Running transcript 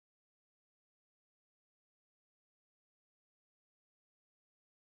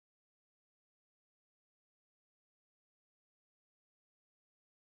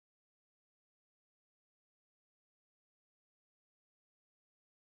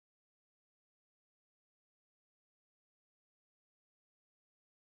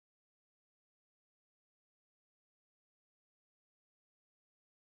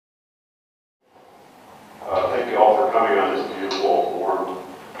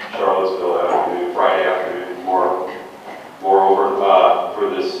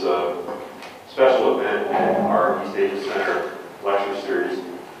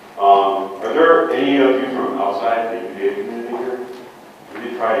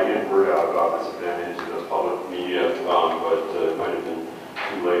to get word out about this event into the public media, but it might have been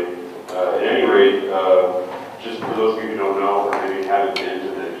too late. At any rate, just for those of you who don't know, or maybe haven't been to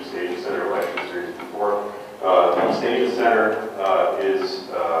the East Asia Center lecture series before, the East Asia Center is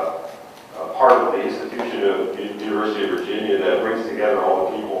part of the institution of the University of Virginia that brings together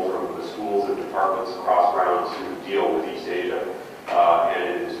all the people from the schools and departments across grounds who deal with East Asia. And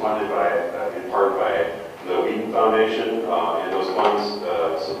it is funded in part by the Wheaton Foundation, and those funds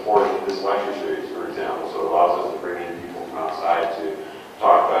support this lecture series, for example. So it allows us to bring in people from outside to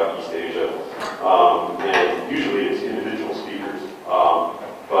talk about East Asia. And usually it's individual speakers.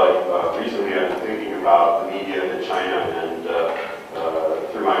 But recently I've been thinking about the media in China, and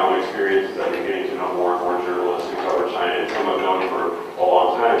through my own experiences, I've been getting to know more and more journalists who cover China, and some I've known for a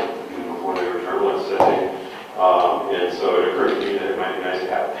long time, even before they were journalists, I think. And so it occurred to me that it might be nice to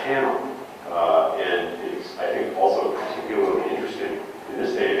have a panel. And it's, I think, also particularly interesting in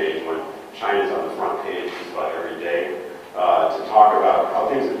this day and age when China's on the front page just about every day, to talk about how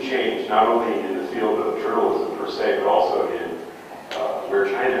things have changed, not only in the field of journalism per se, but also in where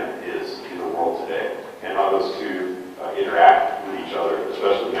China is in the world today, and how those two interact with each other,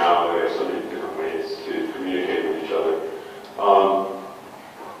 especially now that we have so many different ways to communicate with each other.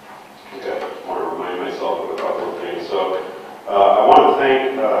 Okay, I want to remind myself of a couple of things. So I want to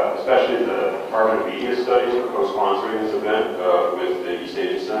thank especially the Department of Media Studies for co-sponsoring this event with the East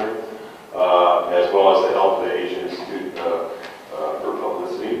Asia Center, as well as the help of the Asian Institute for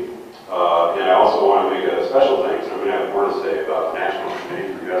Publicity. And I also want to make a special thanks, and I'm going to have more to say about the National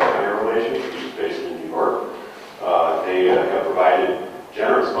Committee for U.S.-China Relations, which is based in New York. They have provided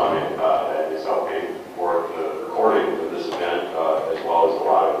generous funding that is helping for the recording of this event, as well as a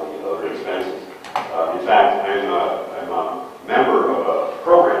lot of the other expenses. In fact, I'm a member of a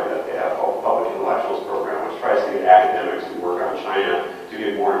program that they have called the Public Intellectuals Program, which tries to get academics who work on China to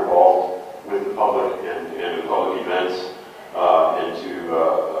get more involved with the public and with public events, and to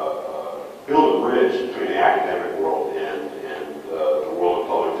build a bridge between the academic world and the world of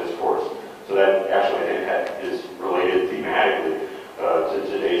public discourse. So that actually is related thematically to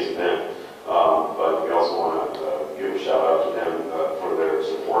today's event. But we also want to give a shout out to them for their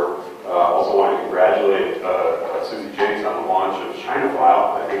support. Also want to congratulate Susie Jakes on the launch of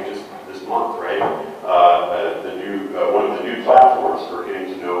ChinaFile, I think just this month, right? One of the new platforms for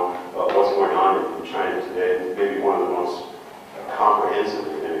getting to know what's going on in China today. Maybe one of the most comprehensive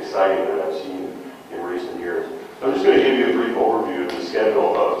and exciting that I've seen in recent years. I'm just going to give you a brief overview of the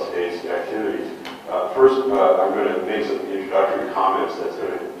schedule of today's activities. First, I'm going to make some introductory comments that's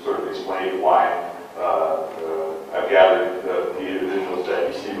going to sort of explain why I've gathered the individuals that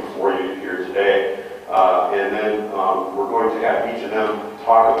you see before you here today. And then we're going to have each of them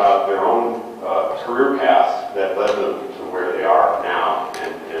talk about their own career paths that led them to where they are now,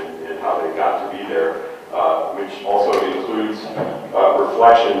 and how they got to be there, which also includes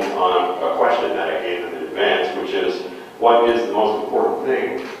reflections on a question that I gave them in advance, which is, what is the most important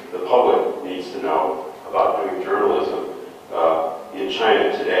thing the public needs to know about doing journalism in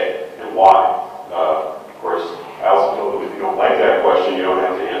China today, and why? Of course, I also told them if you don't like that question, you don't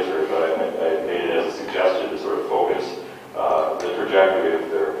have to answer it, but I made it as a suggestion to sort of focus the trajectory of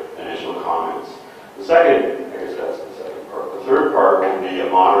their initial comments. The second, I guess that's the second part. The third part will be a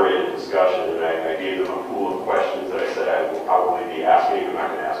moderated discussion, and I gave them a pool of questions that I said I will probably be asking. I'm not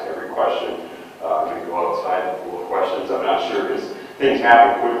going to ask every question. I'm going to go outside the pool of questions. I'm not sure, because things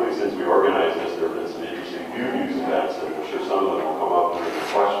happen quickly since we organized this. There have been some interesting new news events, and I'm sure some of them will come up during the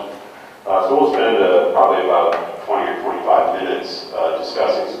questions. So we'll spend probably about 20 or 25 minutes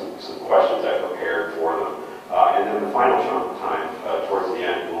discussing some questions I prepared for them. And then the final chunk of time, towards the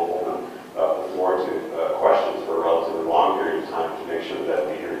end, we'll open the floor to questions for a relatively long period of time to make sure that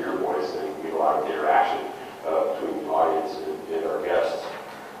we hear your voice and we have a lot of interaction between the audience and our guests.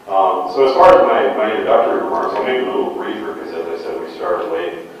 So as far as my introductory remarks, I'll make it a little briefer because, as I said, we started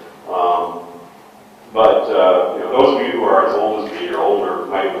late. But those of you who are as old as me or older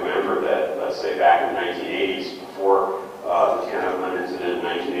might remember that, let's say, back in the 1980s, before the Tiananmen incident in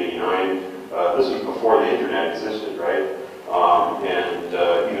 1989, this was before the internet existed, right? And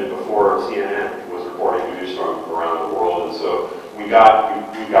even before CNN was reporting news from around the world. And so we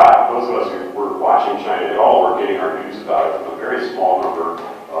got those of us who were watching China at all were getting our news about it from a very small number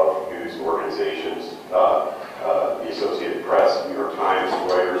of news organizations, the Associated Press, New York Times,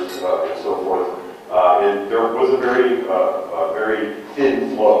 Reuters, and so forth. And there was a very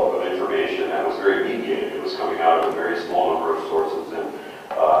thin flow of information that was very mediated. It was coming out of a very small number of sources, and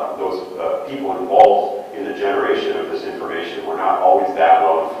those people involved in the generation of this information were not always that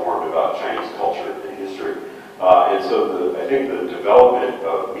well informed about Chinese culture and history. And so I think the development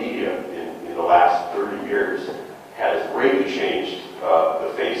of media in the last 30 years has greatly changed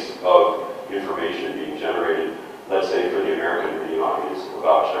the face of information being generated, let's say, for the American reading audience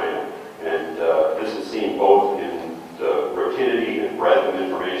about China. And this is seen both in the rapidity and breadth of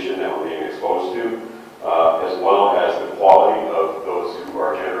information that we're being exposed to, as well as the quality of those who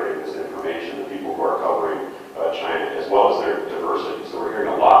are generating this information, the people who are covering China, as well as their diversity. So we're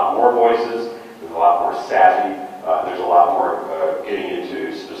hearing a lot more voices, there's a lot more savvy, there's a lot more getting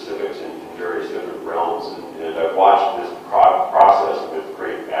into specifics in various different realms. And I've watched this process with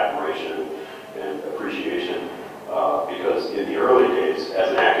great admiration and appreciation, because in the early days,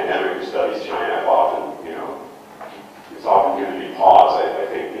 as an academic who studies China, I've often, it's often given me pause. I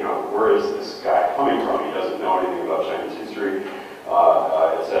think, where is this guy coming from? He doesn't know anything about Chinese history,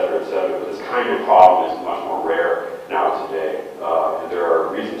 et cetera, et cetera. But this kind of problem is much more rare now today. And there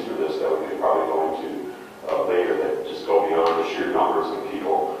are reasons for this that we could probably go into later that just go beyond the sheer numbers of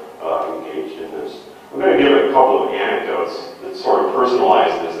people engaged in this. I'm going to give a couple of anecdotes that sort of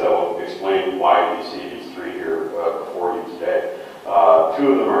personalize this that will explain why you see these three here before you today.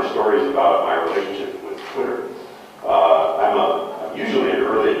 Two of them are stories about my relationship with Twitter. I'm usually an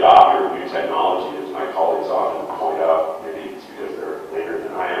early adopter of new technology, as my colleagues often point out. Maybe it's because they're later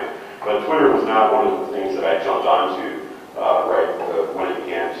than I am. But Twitter was not one of the things that I jumped onto when it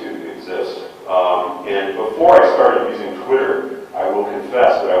began to exist. And before I started using Twitter, I will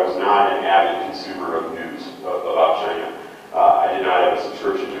confess that I was not an avid consumer of news about China. I did not have a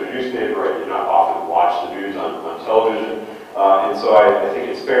subscription to a newspaper. I did not often watch the news on television. And so I think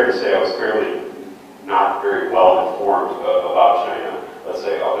it's fair to say I was fairly not very well informed about China, let's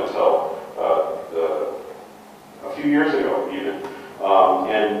say up until a few years ago even.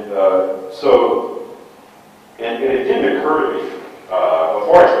 And it didn't occur to me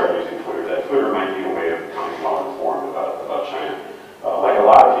before I started using Twitter that Twitter might be a way of becoming well informed about China. Like a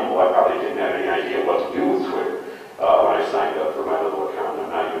lot of people, I probably didn't have any idea what to do with Twitter when I signed up for my little account. I'm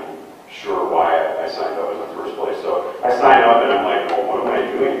not even sure why I signed up in the first place. So I signed up and I'm like, well, what am I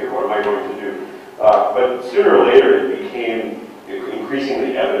doing here? What am I going to do? But sooner or later, it became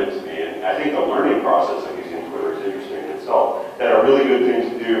increasingly evident to me, and I think the learning process of using Twitter is interesting in itself, that a really good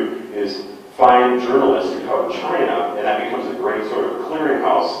thing to do is find journalists who cover China, and that becomes a great sort of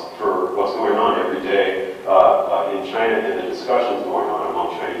clearinghouse for what's going on every day in China and the discussions going on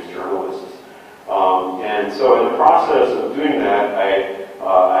among Chinese journalists. And so in the process of doing that,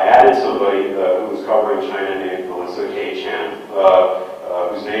 I added somebody who was covering China named Melissa K. Chan,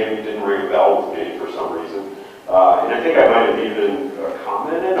 whose name didn't ring a bell with me for some reason. And I think I might have even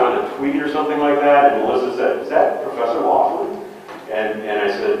commented on a tweet or something like that, and Melissa said, "Is that Professor Laughlin?" And I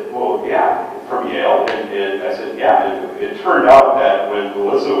said, "Well, yeah, from Yale." And I said, "Yeah." And it turned out that when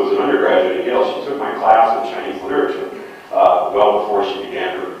Melissa was an undergraduate at Yale, she took my class in Chinese literature well before she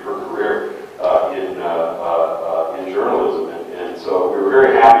began her career in journalism. And so we were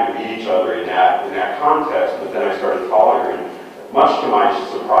very happy to meet each other in that context. But then I started following her, and much to my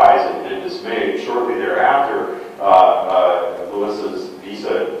surprise and dismay, shortly thereafter, Melissa's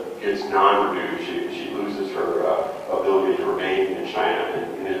visa gets non-renewed. She loses her ability to remain in China,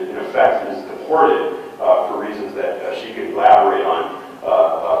 and in effect is deported for reasons that she could elaborate on,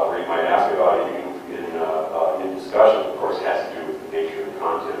 or you might ask about in discussion. Of course, it has to do with the nature and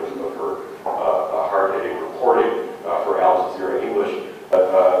content of her hard-hitting reporting for Al Jazeera English.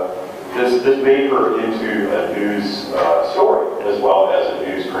 This made her into a news story as well as a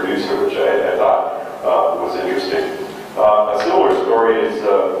news producer, which I thought was interesting. A similar story is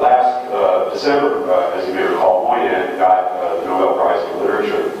last December, as you may recall, Moynihan got the Nobel Prize for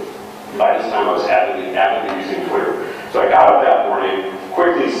Literature. By this time, I was actively using Twitter. So I got up that morning,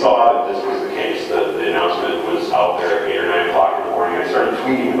 quickly saw that this was the case. The announcement was out there at 8 or 9 o'clock in the morning. I started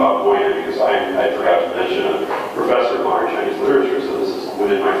tweeting about Moynihan because I forgot to mention a professor of modern Chinese literature, so this is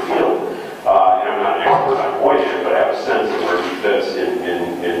within my field. And I'm not an expert on Moynihan, but I have a sense of where he fits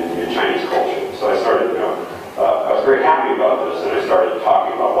in Chinese culture. So I started, I was very happy about this, and I started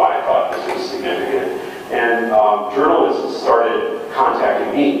talking about why I thought this was significant. And journalists started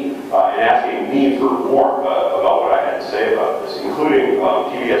contacting me and asking me for more about what I had to say about this, including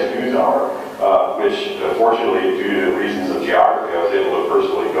PBS NewsHour, which fortunately, due to reasons of geography, I was able to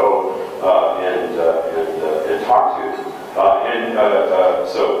personally go and talk to.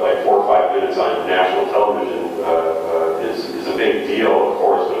 So like 4 or 5 minutes on national television is a big deal, of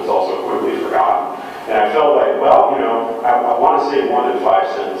course, but it's also quickly forgotten. And I felt like, well, I want to say more than 5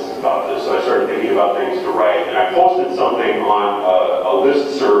 sentences about this, so I started thinking about things to write. And I posted something on a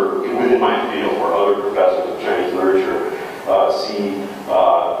listserv within my field where other professors of Chinese literature see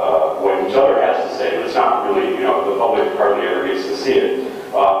what each other has to say, but it's not really, the public hardly ever gets to see it.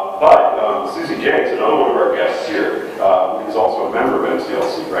 Jay, another one of our guests here, who's also a member of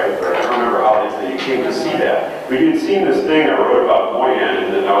MCLC, right? But I don't remember how it is that you came to see that. But you'd seen this thing I wrote about Moyen,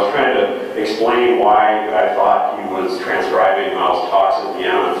 and then I was trying to explain why I thought he was transcribing Mao's talks at the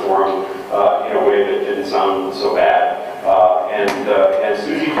Yan'an Forum in a way that didn't sound so bad. And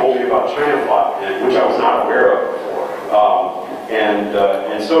Susie told me about ChinaFile, which I was not aware of before.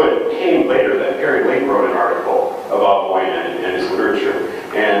 And so it came later that Gary Lake wrote an article about Moyen and his literature.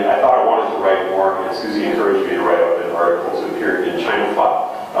 And I thought I wanted to write more, and Susie encouraged me to write up an article to appear in ChinaFile.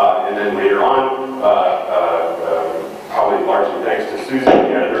 And then later on, probably largely thanks to Susie, the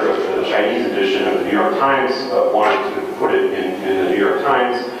editor of the Chinese edition of the New York Times, wanted to put it in the New York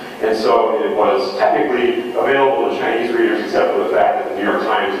Times. And so it was technically available to Chinese readers, except for the fact that the New York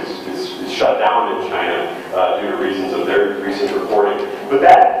Times is shut down in China due to reasons of their recent reporting. But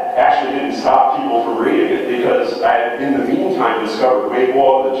that actually didn't stop people from reading it, because I had, in the meantime, discovered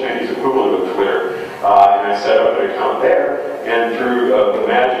Weibo, the Chinese equivalent of Twitter, and I set up an account there. And through the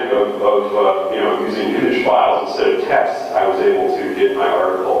magic of using image files instead of text, I was able to get my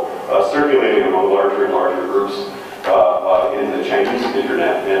article circulating among larger and larger groups in the Chinese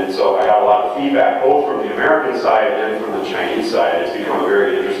internet. And so I got a lot of feedback, both from the American side and from the Chinese side. It's become a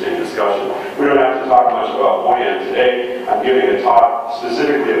very interesting discussion. We don't have to talk much about Moyen today. I'm giving a talk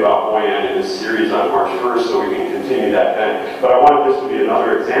specifically about Moyen in this series on March 1st, so we can continue that then. But I wanted this to be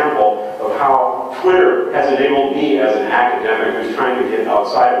another example of how Twitter has enabled me as an academic who's trying to get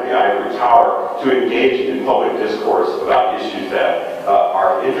outside of the ivory tower to engage in public discourse about issues that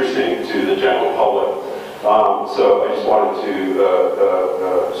are interesting to the general public. So I just wanted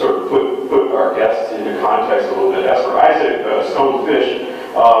to sort of put our guests into context a little bit. As for Isaac Stonefish,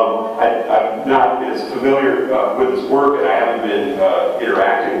 I'm not as familiar with his work, and I haven't been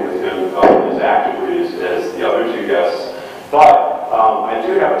interacting with him as actively as the other two guests. But I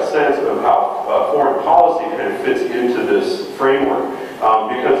do have a sense of how foreign policy kind of fits into this framework,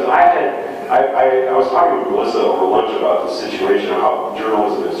 because I was talking with Melissa over lunch about the situation of how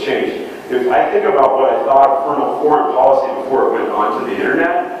journalism has changed. If I think about what I thought of foreign policy before it went onto the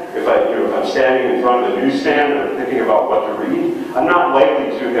internet, if I'm standing in front of a newsstand and I'm thinking about what to read, I'm not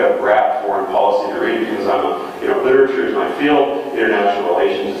likely to have grabbed foreign policy to read, because literature is my field, international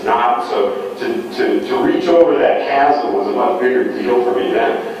relations is not. So to reach over that chasm was a much bigger deal for me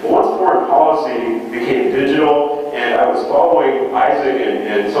then. But once foreign policy became digital, and I was following Isaac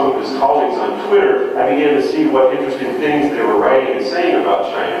and some of his colleagues on Twitter, I began to see what interesting things they were writing and saying about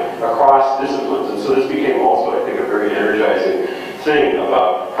China across disciplines. And so this became also, I think, a very energizing thing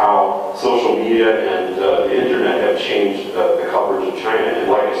about how social media and the internet have changed the coverage of China. And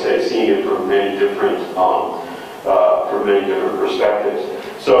like I say, seeing it from many different perspectives.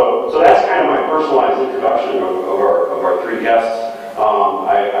 So that's kind of my personalized introduction of our three guests.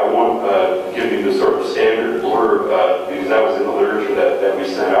 I won't give you the sort of standard blurb because that was in the literature that we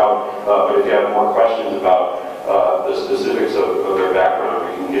sent out. But if you have more questions about the specifics of their background,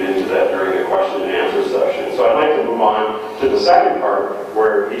 we can get into that during the question and answer session. So I'd like to move on to the second part,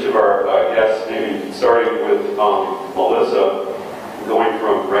 where each of our guests, maybe starting with Melissa, going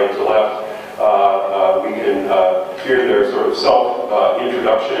from right to left, we can hear their sort of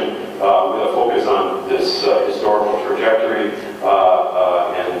self-introduction with a focus on this historical trajectory,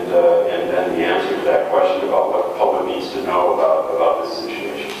 and then the answer to that question about what the public needs to know about this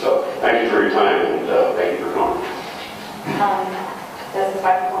situation. So thank you for your time, and thank you for coming. Does this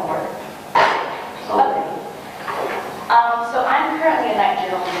microphone work? Okay. So I'm currently a Knight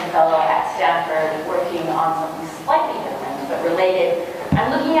Journalism Fellow at Stanford, working on something slightly different but related. I'm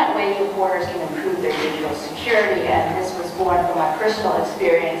looking at ways reporters can improve their digital security, and this was born from my personal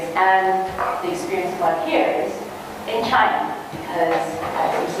experience and the experience of my peers in China, because as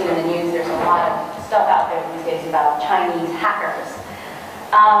you've seen in the news, there's a lot of stuff out there these days about Chinese hackers.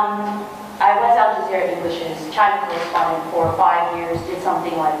 I was Al Jazeera English's China correspondent for 5 years, did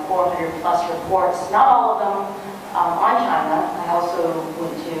something like 400 plus reports, not all of them on China. I also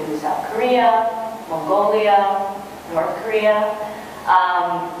went to South Korea, Mongolia, North Korea.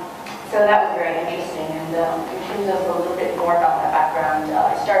 So that was very interesting. And in terms of a little bit more about my background,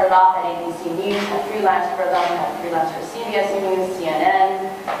 I started off at ABC News, I freelanced for them, I freelanced for CBS News,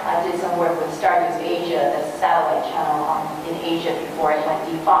 CNN. I did some work with Star News Asia, the satellite channel in Asia before it went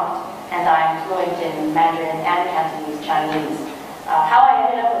defunct. And I'm fluent in Mandarin and Cantonese Chinese. How I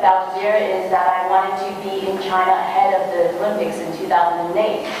ended up with Al Jazeera is that I wanted to be in China ahead of the Olympics in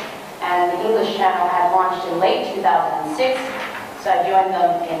 2008. And the English channel had launched in late 2006. So I joined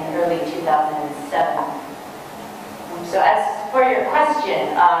them in early 2007. So as for your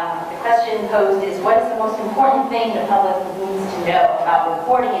question, if question posed is, what is the most important thing the public needs to know about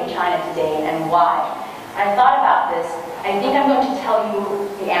reporting in China today and why? I thought about this. I think I'm going to tell you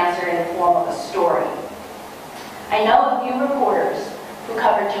the answer in the form of a story. I know a few reporters who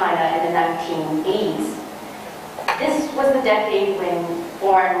covered China in the 1980s. This was the decade when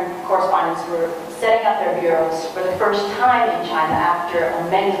foreign correspondents were setting up their bureaus for the first time in China after a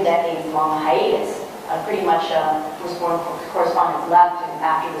many decades-long hiatus. Pretty much most foreign correspondents left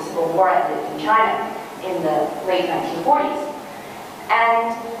after the Civil War ended in China in the late 1940s.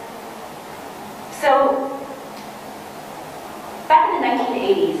 And so, back in the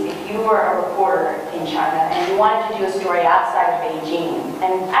 1980s, if you were a reporter in China and you wanted to do a story outside of Beijing,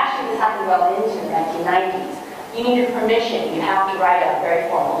 and actually this happened well into the 1990s, you needed permission. You have to write a very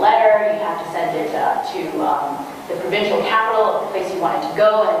formal letter, you have to send it to the provincial capital of the place you wanted to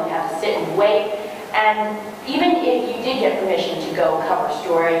go, and you have to sit and wait. And even if you did get permission to go cover a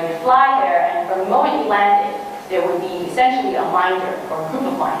story, you'd fly there, and from the moment you landed, there would be essentially a minder or a group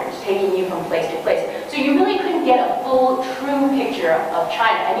of minders taking you from place to place. So you really couldn't get a full, true picture of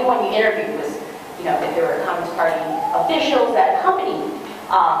China. Anyone you interviewed was, you know, if there were Communist Party officials that accompanied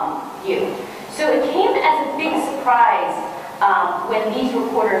you. So it came as a big surprise when these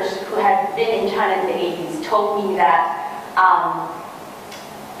reporters who had been in China in the 80s told me that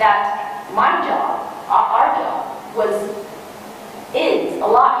my job, our job, is a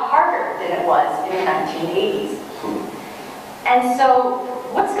lot harder than it was in the 1980s. And so,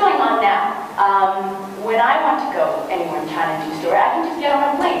 what's going on now? When I want to go anywhere in China and do a story, I can just get on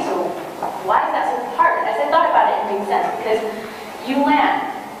a plane. So why is that so hard? As I thought about it, it makes sense because you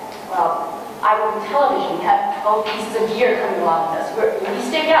land. Well, I work in television. We have all pieces of gear coming along with us. We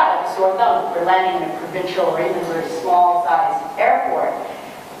stick out like a sore thumb if we're landing in a provincial or even a very small-sized airport.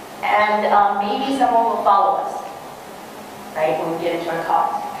 And maybe someone will follow us, right, when we get into our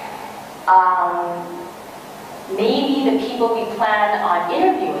cars. Maybe the people we plan on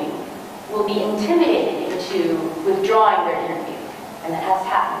interviewing will be intimidated into withdrawing their interview, and that has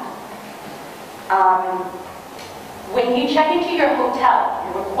happened. When you check into your hotel,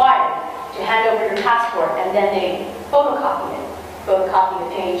 you're required to hand over your passport, and then they photocopy the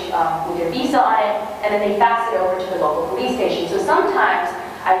page with your visa on it, and then they fax it over to the local police station. So sometimes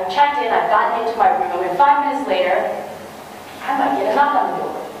I've checked in, I've gotten into my room, and 5 minutes later, I might get a knock on the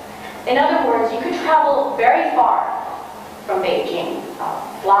door. In other words, you could travel very far from Beijing,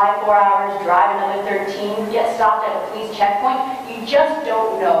 fly 4 hours, drive another 13, get stopped at a police checkpoint. You just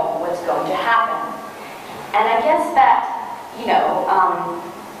don't know what's going to happen. And I guess that, you know,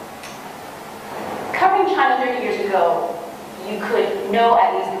 covering China 30 years ago, you could know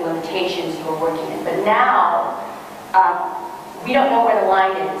at least the limitations you were working in. But now, we don't know where the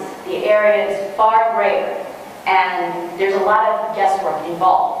line is. The area is far greater, and there's a lot of guesswork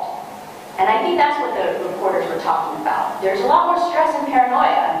involved. And I think that's what the reporters were talking about. There's a lot more stress and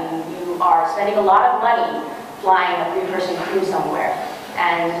paranoia. I mean, you are spending a lot of money flying a 3-person crew somewhere.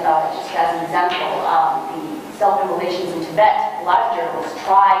 And just as an example, the self-immolations in Tibet, a lot of journalists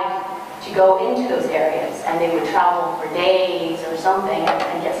tried to go into those areas, and they would travel for days or something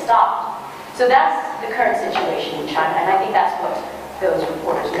and get stopped. So that's the current situation in China, and I think that's what those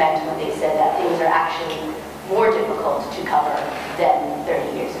reporters meant when they said that things are actually more difficult to cover than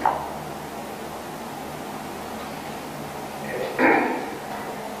 30 years ago.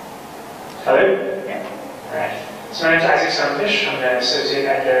 Hello? Yeah. All right. So my name is Isaac Sunfish. I'm an associate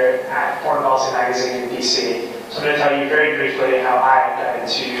editor at Foreign Policy Magazine in DC. So I'm going to tell you very briefly how I got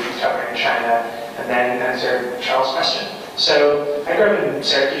into covering China and then answer Charles' question. So I grew up in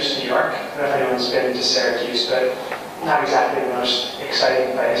Syracuse, New York. I don't know if anyone's been to Syracuse, but not exactly the most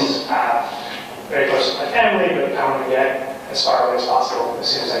exciting place. Very close to my family, but I wanted to get as far away as possible as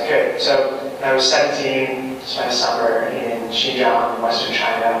soon as I could. So when I was 17, spent a summer in Xinjiang, Western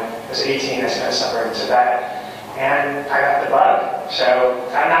China. I was 18, I spent a summer in Tibet. And I got the bug. So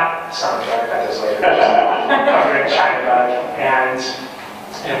I'm not some drug, I got this later. Covering China bug. And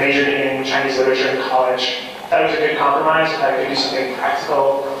majored in Chinese literature in college. That was a good compromise. I could do something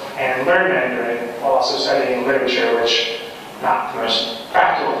practical and learn Mandarin while also studying literature, which not the most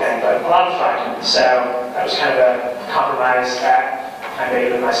practical thing, but a lot of fun. So that was kind of a compromise that I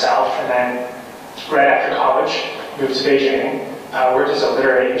made with myself. And then right after college, moved to Beijing. Worked as a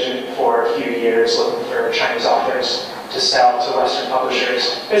literary agent for a few years, looking for Chinese authors to sell to Western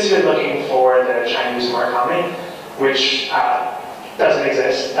publishers. Basically looking for the Chinese Murakami, which doesn't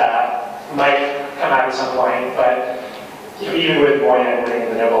exist. Might come out at some point, but even with Moyen winning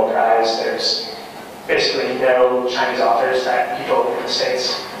the Nobel Prize, there's basically no Chinese authors that people in the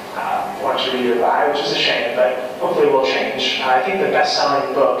States want to read or buy, which is a shame, but hopefully will change. I think the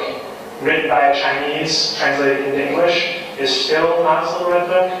best-selling book written by a Chinese, translated into English, is still not a Little Red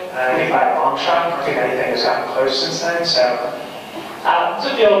Book. I think by a long shot. I don't think anything has gotten close since then. So it's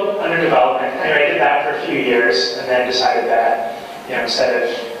a field under development. Anyway, I did that for a few years, and then decided that instead of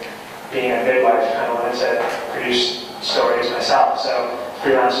being a midwife, I kind of wanted to produce stories myself. So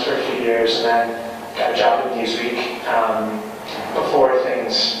freelanced for a few years, and then got a job at Newsweek before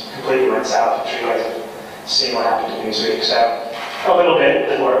things completely went south. I'm sure you guys have seen what happened to Newsweek. So a little bit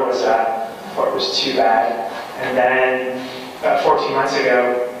before it was too bad. And then about 14 months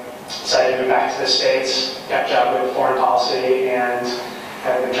ago, decided to move back to the States, got a job with foreign policy, and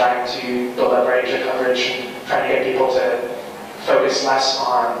have been trying to build up our Asia coverage and trying to get people to focus less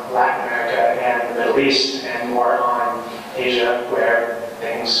on Latin America and the Middle East and more on Asia, where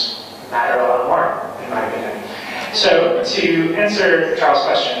things matter a lot more, in my opinion. So to answer Charles'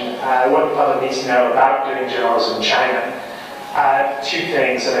 question, what the public needs to know about doing journalism in China, two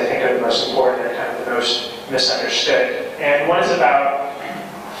things that I think are the most important and kind of the most misunderstood. And one is about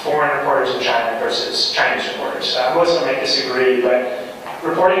foreign reporters in China versus Chinese reporters. Most of them may disagree, but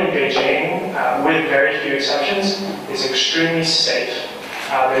reporting in Beijing, with very few exceptions, is extremely safe.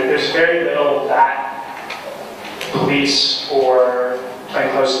 There's very little that police or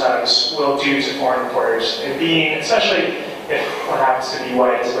plainclothes thugs will do to foreign reporters. And being, especially if one happens to be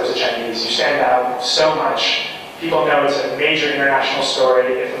white as opposed to Chinese, you stand out so much. People know it's a major international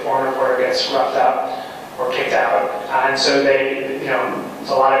story if a foreign reporter gets roughed up or kicked out. And so there's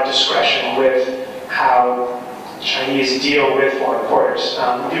a lot of discretion with how Chinese deal with foreign reporters.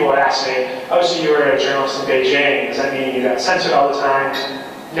 People would ask me, oh, so you were a journalist in Beijing, does that mean you got censored all the time?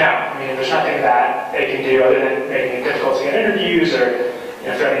 No, I mean, there's nothing that they can do other than making it difficult to get interviews or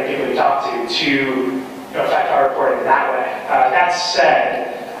threatening people you talk to affect our reporting in that way. That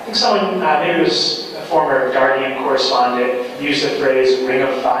said, I think someone, maybe it was a former Guardian correspondent, used the phrase ring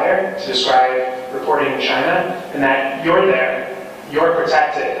of fire to describe reporting in China, and that you're there, you're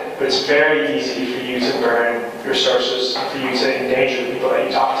protected, but it's very easy for you to burn your sources, for you to endanger the people that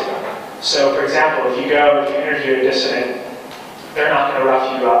you talk to. So, for example, if you interview a dissident, they're not going to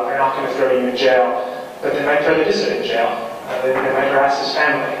rough you up, they're not going to throw you in jail, but they might throw the dissident in jail. They might harass his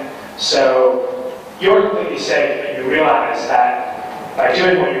family. So, you're completely safe, but you realize that by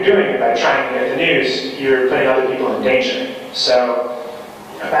doing what you're doing and by trying to get the news, you're putting other people in danger. So,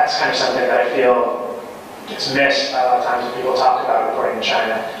 that's kind of something that I feel gets missed a lot of times when people talk about reporting in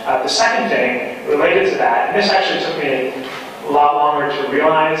China. The second thing related to that, and this actually took me a lot longer to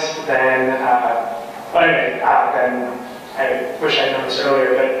realize than I wish I'd known this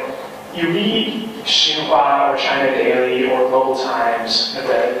earlier, but you read Xinhua or China Daily or Global Times,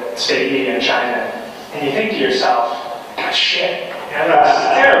 the state media in China, and you think to yourself, oh, shit, this is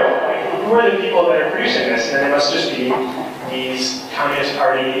terrible. Like, who are the people that are producing this? And they must just be these Communist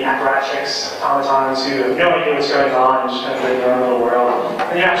Party apparatchiks, automatons who have no idea what's going on and just kind of live in their own little world.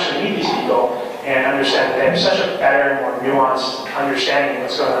 And you actually meet these people and understand that they have such a better, more nuanced understanding of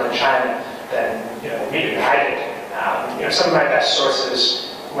what's going on in China than the media that I did. Some of my best sources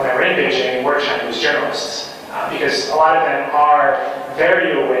when I were in Beijing were Chinese journalists, because a lot of them are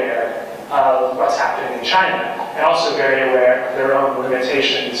very aware of what's happening in China and also very aware of their own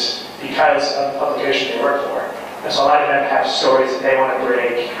limitations because of the publication they work for. And so a lot of them have stories that they want to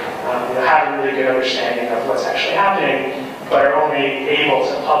break, have a really good understanding of what's actually happening, but are only able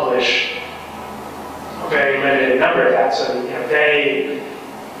to publish a very limited number of that. So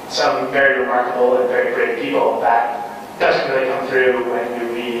some very remarkable and very great people, that doesn't really come through when you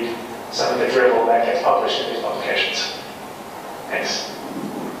read some of the drivel that gets published in these publications. Thanks.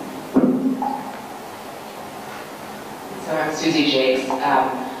 So I'm Susie Jakes,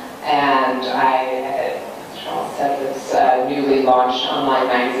 and I said this newly launched online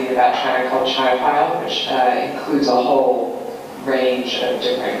magazine about China called ChinaFile, which includes a whole range of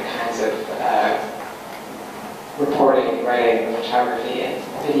different kinds of reporting, writing, photography, and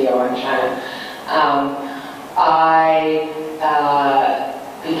video on China. I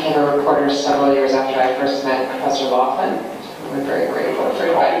became a reporter several years after I first met Professor Laughlin. I'm very grateful for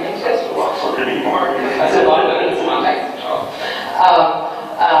inviting me to Professor Laughlin anymore. Professor Laughlin is contact control.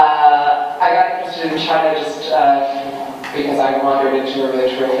 I got interested in China just because I wandered into a really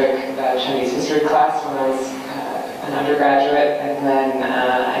terrific Chinese history class when I was an undergraduate, and then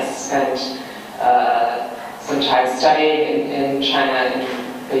I spent some time studying in China, in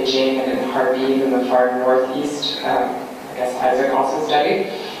Beijing and in Harbin in the far northeast. I guess Isaac also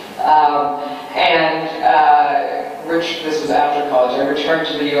studied. This was after college. I returned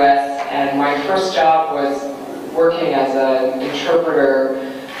to the US, and my first job was working as an interpreter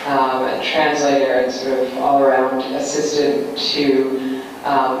and translator and sort of all-around assistant to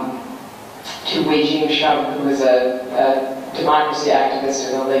to Wei Jingsheng, who was a democracy activist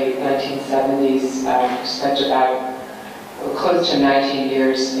in the late 1970s, spent about close to 19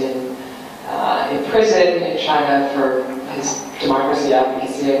 years in prison in China for his democracy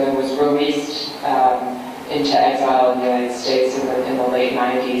advocacy, and then was released into exile in the United States in the late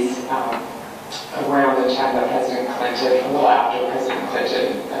 90s, around the time that President Clinton, a little after President Clinton,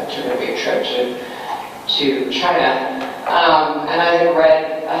 took a big trip to China. And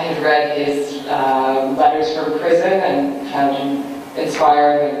I had read his letters from prison and found him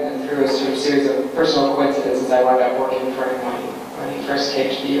inspiring, and through a sort of series of personal coincidences, I wound up working for him when he first came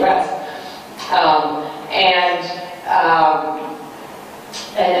to the U.S. And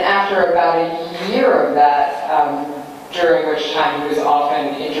after about a year of that, during which time he was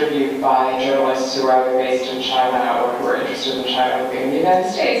often interviewed by journalists who were either based in China or who were interested in China living in the United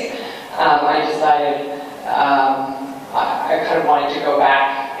States, I decided I kind of wanted to go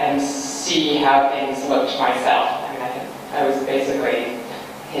back and see how things looked myself. I mean, I was basically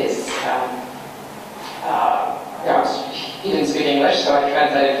his, he didn't speak English, so I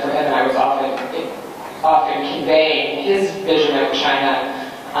translated for him, and I was often conveying his vision of China,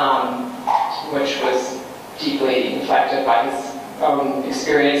 which was deeply inflected by his own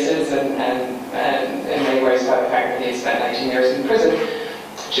experiences and in many ways by the fact that he had spent 19 years in prison,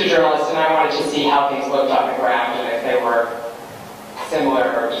 to journalists, and I wanted to see how things looked on the ground and if they were similar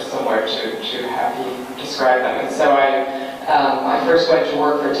or dissimilar to how he described them. And so I first went to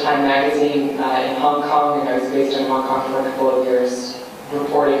work for Time magazine in Hong Kong, and I was based in Hong Kong for a couple of years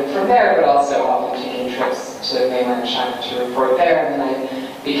reporting from there, but also often taking trips to mainland China to report there. And then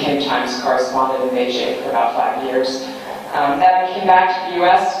I became Times correspondent in Beijing for about 5 years. Then I came back to the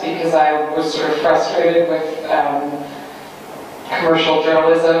US because I was sort of frustrated with commercial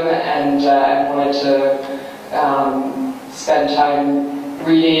journalism and wanted to spend time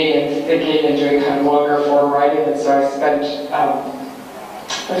reading and thinking and doing kind of longer form writing. And so I spent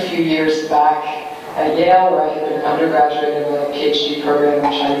a few years back at Yale, where I had been an undergraduate in a PhD program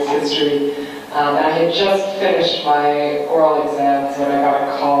in Chinese history. And I had just finished my oral exams when I got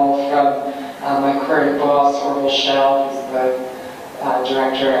a call from my current boss, Orville Schell, who's the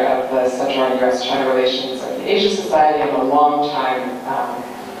director of the Center on U.S.-China Relations of the Asia Society and a long-time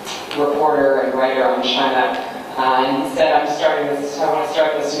reporter and writer on China. And he said, I want to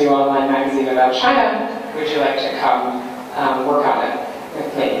start this new online magazine about China. Would you like to come work on it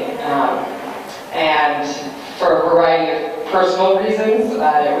with me? And for a variety of personal reasons, it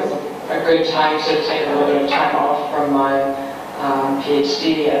was a good time to take a little bit of time off from my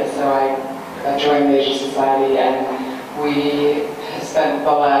PhD, and so I joined the Asia Society, and we spent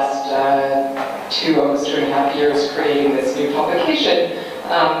the last almost 2.5 years creating this new publication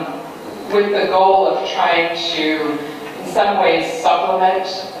with the goal of trying to, in some ways, supplement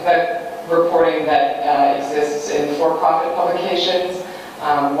the reporting that exists in for-profit publications.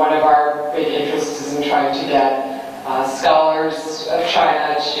 One of our big interests is in trying to get scholars of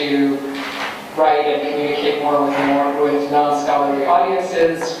China to write and communicate more with non-scholarly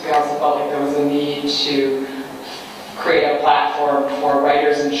audiences. We also felt like there was a need to create a platform for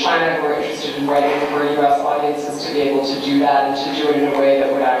writers in China who are interested in writing for U.S. audiences to be able to do that and to do it in a way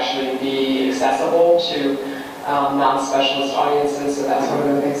that would actually be accessible to non-specialist audiences, so that's one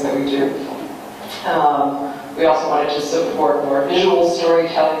of the things that we do. We also wanted to support more visual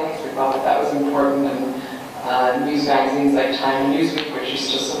storytelling because we thought that that was important, and news magazines like Time and Newsweek, which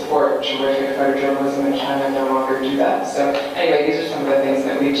used to support terrific photojournalism in China, no longer do that. So anyway, these are some of the things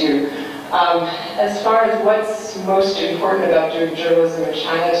that we do. As far as what's most important about doing journalism in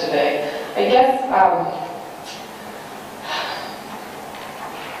China today, I guess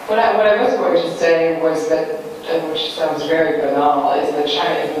what I was going to say was that, which sounds very banal, is that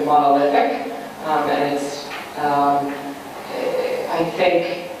China isn't monolithic, and it's I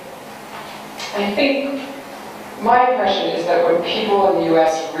think my impression is that when people in the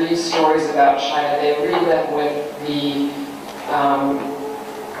U.S. read stories about China, they read them with the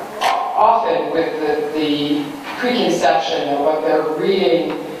often with the preconception that what they're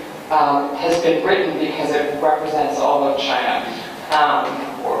reading has been written because it represents all of China.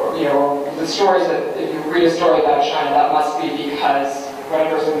 Or the stories that, if you read a story about China, that must be because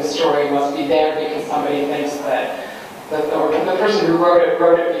whatever's in the story must be there because somebody thinks that the person who wrote it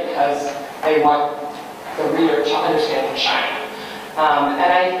because they want the reader to understand China.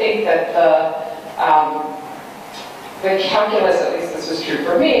 And I think that the calculus, at least this was true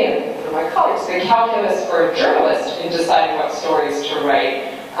for me and for my colleagues, the calculus for a journalist in deciding what stories to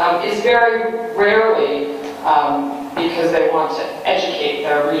write is very rarely because they want to educate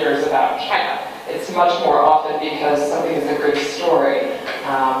their readers about China. It's much more often because something is a good story,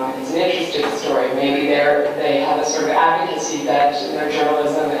 it's an interesting story. Maybe they have a sort of advocacy bent in their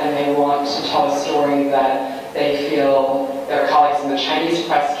journalism and they want to tell a story that they feel their colleagues in the Chinese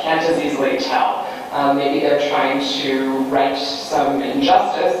press can't as easily tell. Maybe they're trying to right some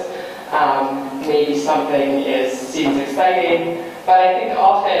injustice. Maybe something seems exciting. But I think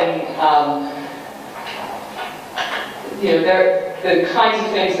often, the kinds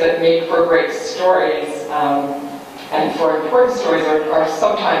of things that make for great stories and for important stories are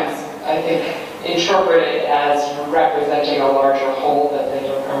sometimes, I think, interpreted as representing a larger whole that they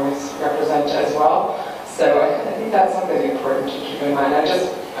don't always represent as well. So I think that's something important to keep in mind. I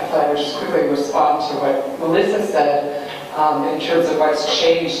thought I would just quickly respond to what Melissa said in terms of what's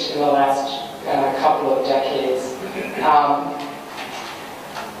changed in the last couple of decades.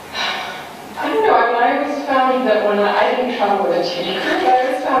 I don't know, I always found that when I didn't travel with a TV crew, but I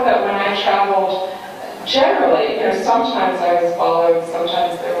always found that when I traveled, generally, sometimes I was followed,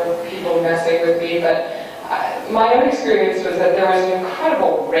 sometimes there were people messing with me, but my own experience was that there was an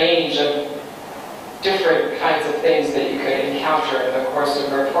incredible range of different kinds of things that you could encounter in the course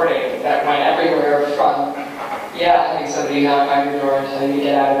of reporting that went everywhere from, having somebody knock on your door and tell you to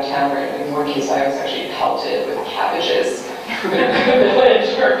get out of town, or in one case I was actually pelted with cabbages in a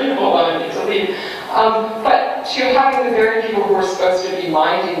village where people wanted me to leave. But to having the very people who were supposed to be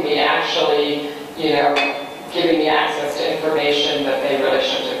minding me actually, giving me access to information that they really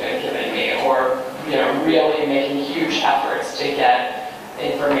shouldn't have been giving me, or, really making huge efforts to get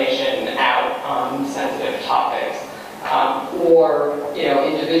information out on sensitive topics. Or,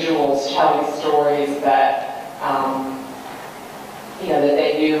 individuals telling stories that, that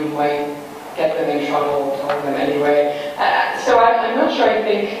they knew might get them in trouble, telling them anyway. So I'm not sure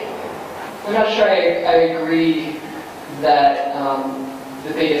I agree that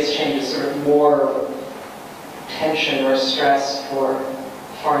the biggest change is sort of more tension or stress for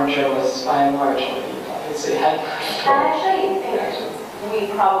foreign journalists by and large. Obviously, I actually think we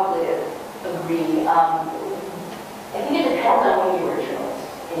probably agree. I think it depends on when you were a journalist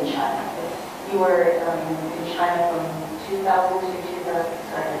in China. If you were in China from 2000 to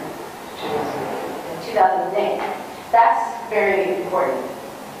 2008, that's very important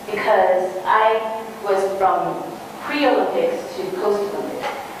because I was from pre-Olympics to post-Olympics.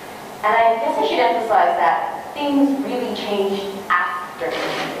 And I guess I should emphasize that things really changed after the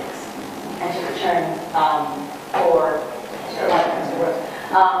Olympics. And to return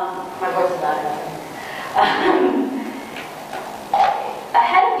my voice is not enough.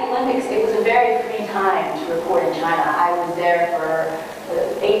 Ahead of the Olympics, it was a very free time to report in China. I was there for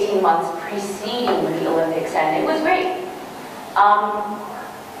 18 months preceding the Olympics, and it was great.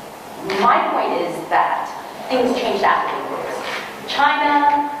 My point is that things changed after the Olympics.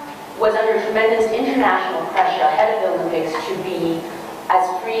 China was under tremendous international pressure ahead of the Olympics to be as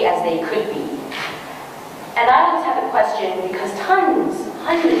free as they could be. And I always have a question because hundreds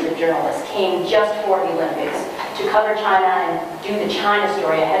of journalists came just for the Olympics to cover China and do the China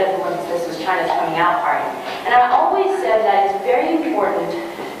story ahead of the Olympics. This was China's coming out party. And I always said that it's very important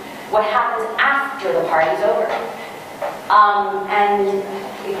what happens after the party's over. And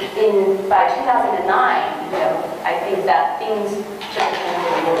by 2009, I think that things took a turn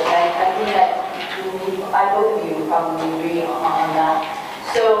for the worse. I think that both of you probably agree on that.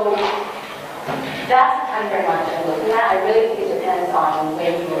 So that's the time very much I'm looking at. I really think it depends on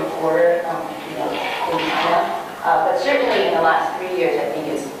when you report, in China. But certainly in the last 3 years, I think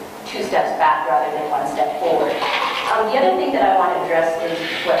it's 2 steps back rather than 1 step forward. The other thing that I want to address is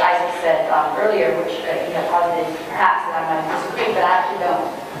what Isaac said earlier, which posited perhaps that I might disagree, but I actually don't,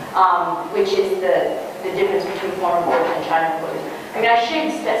 which is the difference between foreign reporters and China reporters. I mean, I should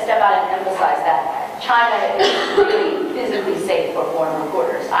step out and emphasize that China is really physically safe for foreign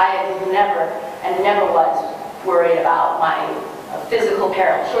reporters. I have never was worried about my physical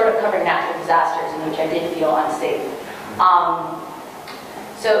peril, short of covering natural disasters in which I did feel unsafe.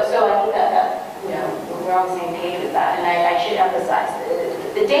 So I think that we're on the same page with that, and I should emphasize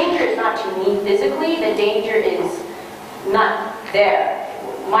the danger is not to me physically. The danger is not there.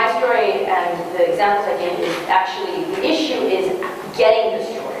 My story and the examples I gave is actually the issue is getting the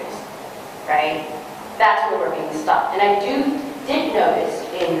stories, right? That's where we're being stopped. And I did notice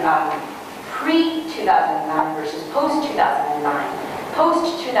in pre-2009 versus post-2009.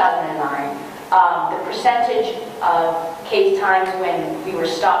 Post-2009, the percentage of case times when we were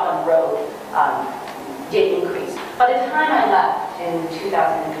stopped on the road did increase. By the time I left in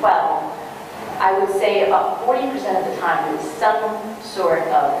 2012, I would say about 40% of the time there was some sort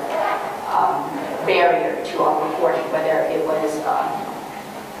of barrier to our reporting, whether it was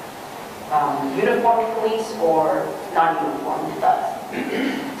uniformed police or non-uniformed thugs.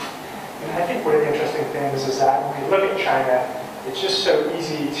 And I think one of the interesting things is that when we look at China, it's just so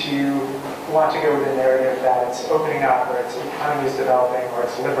easy to want to go with a narrative that it's opening up, or its economy is developing, or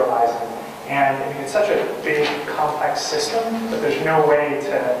it's liberalizing. And I mean, it's such a big, complex system that there's no way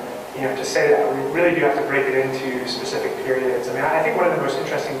to say that. We really do have to break it into specific periods. I mean, I think one of the most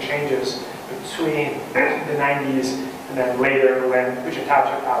interesting changes between the 90s and then later when Hu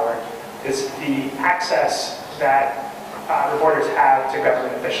Jintao took power is the access that reporters have to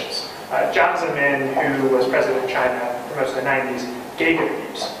government officials. Jiang Zemin, who was president of China for most of the 90s, gave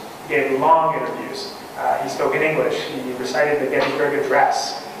interviews. He gave long interviews. He spoke in English. He recited the Gettysburg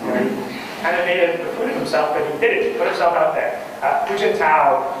Address. He kind of made a fool of himself, but he did it. He put himself out there. Hu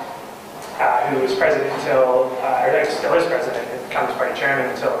Jintao, who was president until, or still is president and Communist Party chairman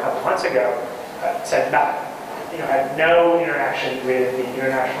until a couple months ago, said nothing. Had no interaction with the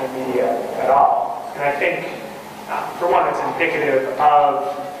international media at all. And I think, for one, it's indicative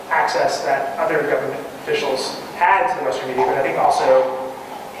of access that other government officials had to the Western media, but I think also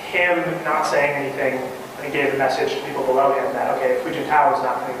him not saying anything when he gave a message to people below him that, okay, if Hu Jintao is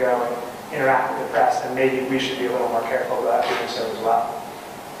not going to go and interact with the press, then maybe we should be a little more careful about doing so as well.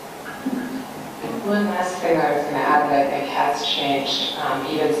 One last thing I was going to add that I think has changed,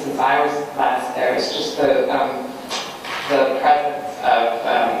 even since I was last there, is just the presence of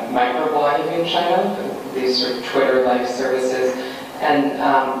microblogging in China, these sort of Twitter-like services. And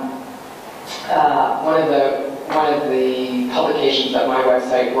one of the publications that my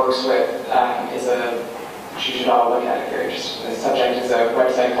website works with is which you should all look at if you're interested in the subject, is a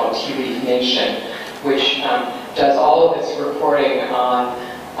website called Tea Leaf Nation, which does all of its reporting on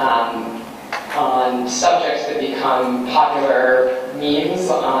subjects that become popular memes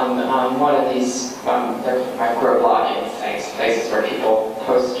on one of these they're microblogging things, places where people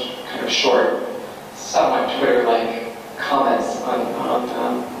post kind of short, somewhat Twitter-like comments on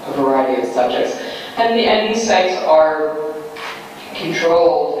a variety of subjects. And these sites are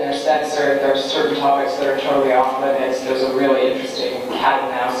controlled, they're censored, there are certain topics that are totally off limits. There's a really interesting cat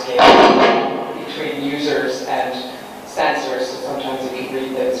and mouse game between users and censors, so sometimes you can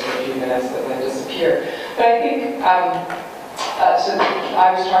read those for a few minutes that then disappear. But I think, so I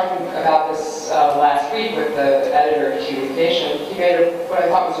was talking about this last week with the editor of Tea Leaf Nation. He made what I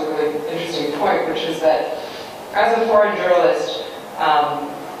thought was a really interesting point, which is that as a foreign journalist, I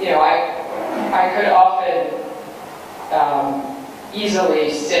could often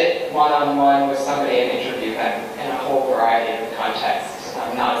easily sit one-on-one with somebody and interview them in a whole variety of contexts.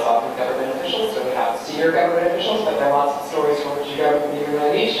 Not as often government officials, so not senior government officials, but there are lots of stories for which you don't even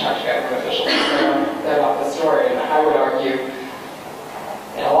really need to talk to government officials. They're not the story, and I would argue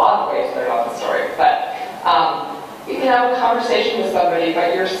in a lot of ways they're not the story. But you can have a conversation with somebody,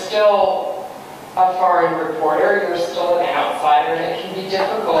 but you're still a foreign reporter, you're still an outsider, and it can be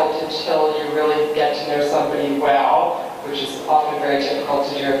difficult until you really get to know somebody well, which is often very difficult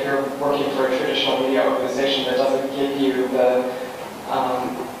to do if you're working for a traditional media organization that doesn't give you the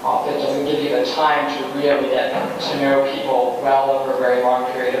often doesn't give you the time to really get to know people well over a very long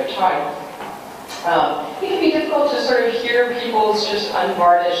period of time. It can be difficult to sort of hear people's just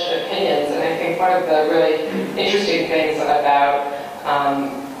unvarnished opinions, and I think one of the really interesting things about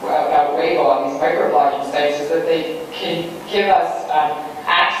Weibo on these microblogging sites is that they can give us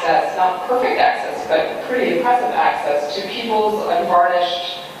access, not perfect access, but pretty impressive access to people's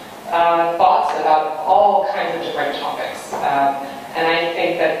unvarnished thoughts about all kinds of different topics. And I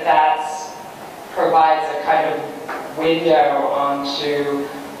think that provides a kind of window onto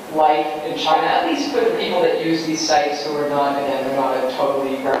life in China, at least for the people that use these sites who are not, again, they're not a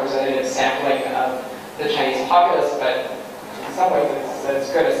totally representative sampling of the Chinese populace, but in some ways it's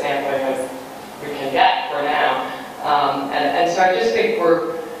as good a sampling as we can get for now. And so I just think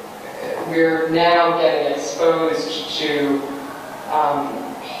we're now getting exposed to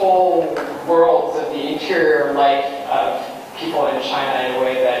whole worlds of the interior life of people in China in a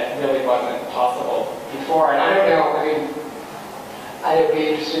way that really wasn't possible before. And I don't know, I mean, I'd be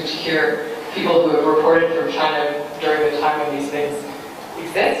interested to hear people who have reported from China during the time when these things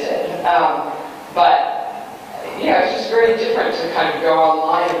existed. But, it's just very different to kind of go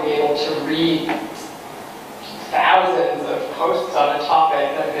online and be able to read thousands of posts on a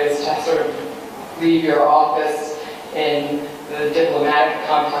topic than it is to sort of leave your office in the diplomatic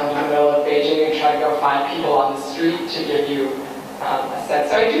compound in the middle of Beijing and try to go find people on the street to give you a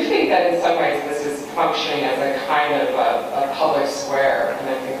sense. So I do think that in some ways this is functioning as a kind of a public square, and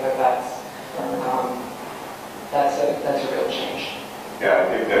I think that's a real change. Yeah, I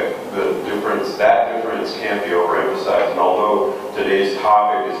think that that difference can't be overemphasized. And although today's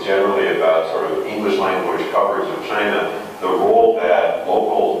topic is generally about sort of English language coverage of China, the role that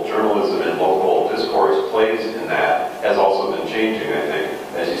local journalism and local discourse plays in that has also been changing, I think.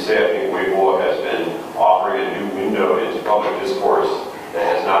 As you say, I think Weibo has been offering a new window into public discourse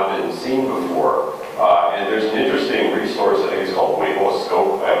that has not been seen before. And there's an interesting resource, I think it's called Weibo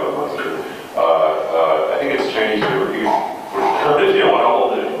Scope. I haven't looked through. I think it's Chinese University. If you want to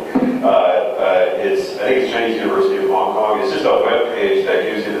hold it. I think it's Chinese University of Hong Kong. It's just a web page that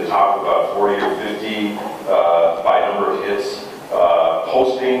gives you the top about 40 or 50 by number of hits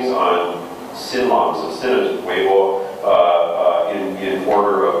postings on Sinlam, so Sin is Weibo, in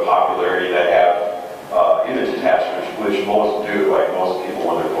order of popularity that have image attachments, which most do. Like most people,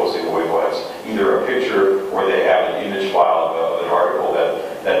 when they're posting Weibo, have either a picture or they have an image file of an article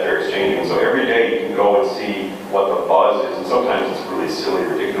that they're exchanging. So every day you can go and see what the buzz is, and sometimes it's really silly,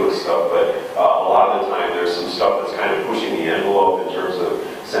 ridiculous stuff, but a lot of the time there's some stuff that's kind of pushing the envelope in terms of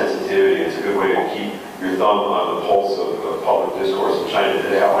sensitivity. It's a good way to keep your thumb on the pulse of public discourse in China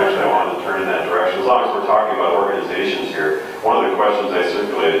today. Actually, I wanted to turn in that direction. As long as we're talking about organizations here, one of the questions I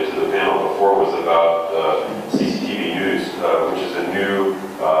circulated to the panel before was about CCTV News, which is a new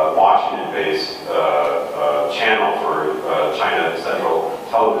Washington-based channel for China Central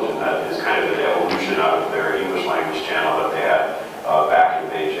Television that is kind of an evolution out of their English language channel that they had back in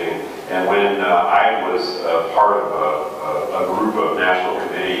Beijing. And when I was part of a group of National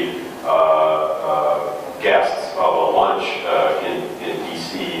Committee guests of a lunch in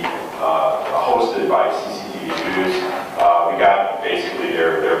D.C. Hosted by CCTV News, we got basically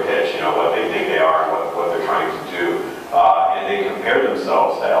their pitch, what they think they are and what they're trying to do. And they compared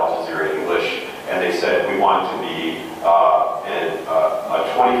themselves to Al Jazeera English, and they said, we want to be a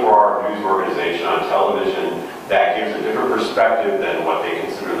 24-hour news organization on television that gives a different perspective than what they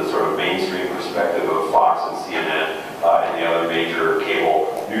consider the sort of mainstream perspective of Fox and CNN and the other major cable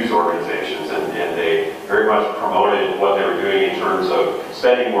news organizations. And they very much promoted what they were doing in terms of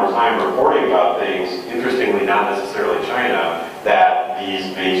spending more time reporting about things, interestingly not necessarily China, that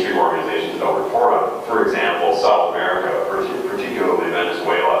these mainstream organizations don't report on. For example, South America, particularly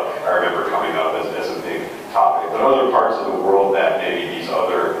Venezuela, I remember coming up as a big topic. But other parts of the world that maybe these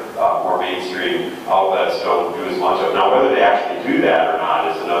other more mainstream outlets don't do as much of. Now, whether they actually do that or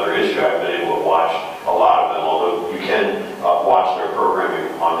not is another issue. I've been able to watch a lot of them, although you can watch their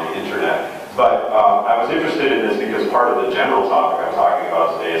programming on the internet. But I was interested in this because part of the general topic I'm talking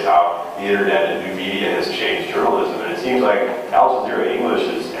about today is how the internet and new media has changed journalism. And it seems like Al Jazeera English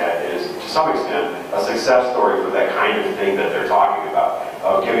is to some extent, a success story for that kind of thing that they're talking about,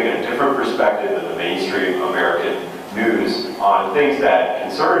 of giving a different perspective than the mainstream American news on things that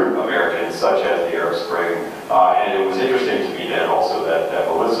concern Americans, such as the Arab Spring. And it was interesting to me then also that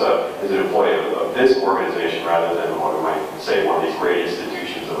Melissa is an employee of this organization rather than what we might say one of these great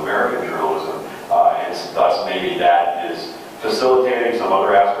institutions of American journalism. And thus maybe that is facilitating some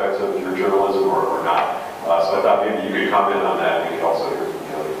other aspects of your journalism or not. So I thought maybe you could comment on that. We could also hear from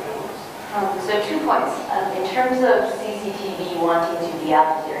the other panelists. So 2 points. In terms of CCTV wanting to be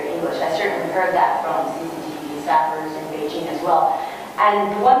Al Jazeera English, I certainly heard that from CCTV staffers in Beijing as well.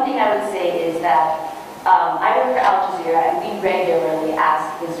 And one thing I would say is that I work for Al Jazeera, and we regularly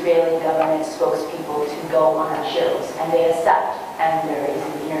ask Israeli government spokespeople to go on our shows, and they accept, and there is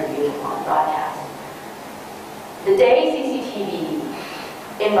an interview on broadcast. The day CCTV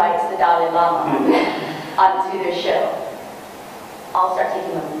invites the Dalai Lama onto their show, I'll start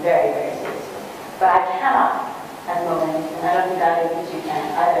taking them very, very seriously. But I cannot, at the moment, and I don't think either of you can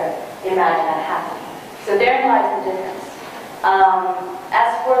either, imagine that happening. So therein lies the difference.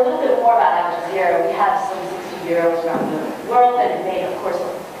 As for a little bit more about Al Jazeera, we have some 60 bureaus around the world, and it made, of course,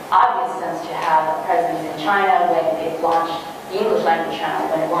 obvious sense to have a presence in China when it launched the English language channel,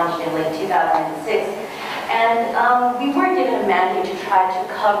 when it launched in late 2006. And we were given a mandate to try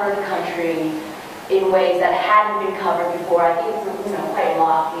to cover the country in ways that hadn't been covered before. I think it's quite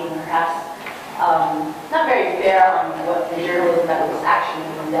lofty and perhaps not very fair on what the journalism that was actually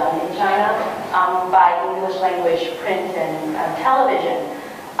being done in China by English language print and television.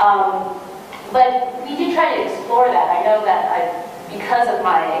 But we did try to explore that. I know that because of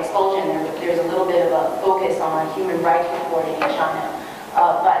my expulsion, there's a little bit of a focus on human rights reporting in China.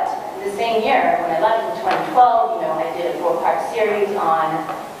 But the same year, when I left in 2012, I did a 4-part series on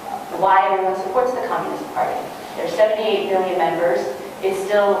why everyone supports the Communist Party. There's 78 million members. It's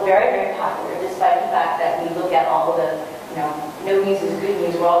still very, very popular, despite the fact that we look at all the, no news is good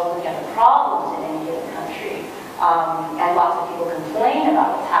news. We're also looking at the problems in any given country. And lots of people complain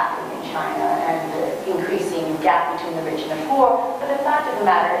about what's happening in China and the increasing gap between the rich and the poor. But the fact of the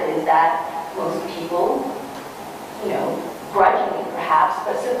matter is that most people, grudgingly perhaps,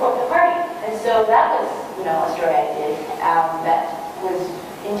 but support the party. And so that was a story I did that was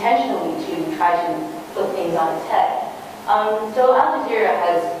intentionally to try to flip things on its head. So Al Jazeera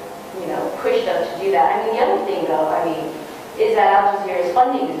has, pushed us to do that. I mean, the other thing, though, is that Al Jazeera's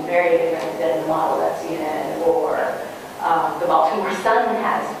funding is very different than the model that CNN or the Baltimore Sun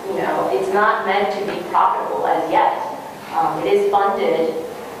has. It's not meant to be profitable as yet. It is funded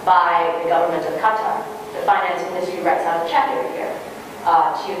by the government of Qatar. The finance ministry writes out a check every year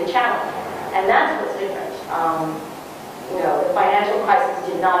to the channel, and that's what's different. The financial crisis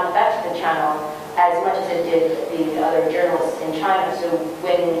did not affect the channel as much as it did the other journalists in China. So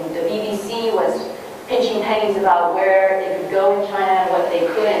when the BBC was pinching pennies about where they could go in China and what they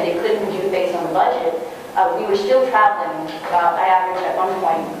could and they couldn't do based on the budget, we were still traveling. I averaged at one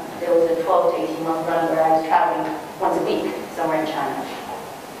point, there was a 12 to 18 month run where I was traveling once a week somewhere in China.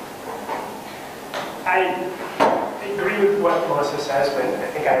 I agree with what Melissa says, but I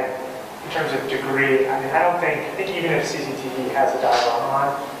think in terms of degree, I think even if CCTV has a dialogue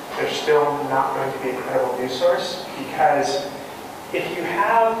on, they're still not going to be a credible news source, because if you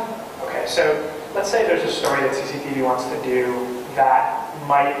have, so let's say there's a story that CCTV wants to do that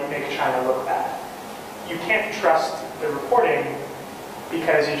might make China look bad. You can't trust the reporting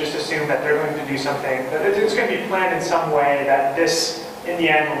because you just assume that they're going to do something, that it's going to be planned in some way that this, in the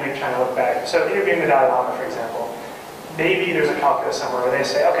end, will make China look bad. So interviewing the Dalai Lama, for example, maybe there's a calculus somewhere where they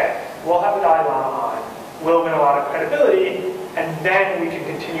say, okay, we'll have the Dalai Lama on, we'll win a lot of credibility, and then we can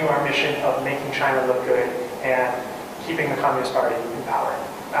continue our mission of making China look good and keeping the Communist Party in power.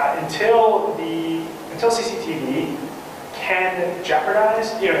 Until CCTV can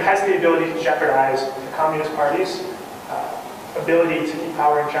jeopardize, has the ability to jeopardize the Communist Party's ability to keep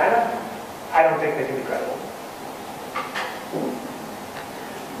power in China, I don't think they can be credible.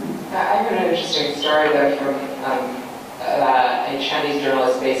 I have an interesting story, though, from a Chinese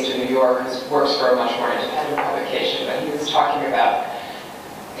journalist based in New York who works for a much more independent publication, but he was talking about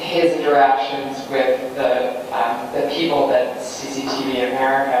his interactions with the people that CCTV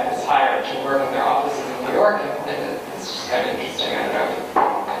America has hired to work in their offices in New York, and it's just kind of interesting.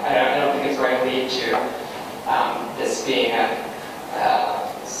 I don't think it's going to lead to this being a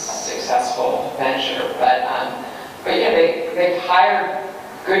successful venture, but yeah, they've hired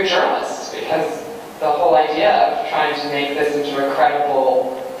good journalists, because the whole idea of trying to make this into a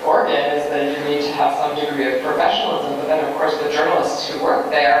credible organ is that you need to have some degree of professionalism, but then of course the journalists who work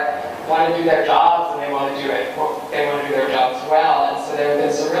there want to do their jobs, and they want to do their jobs well. And so there have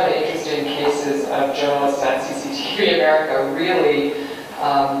been some really interesting cases of journalists at CCTV America really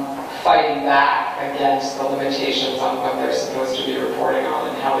fighting back against the limitations on what they're supposed to be reporting on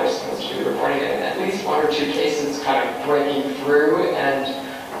and how they're supposed to be reporting it. And at least one or two cases kind of breaking through and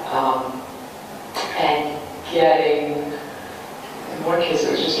getting, in one case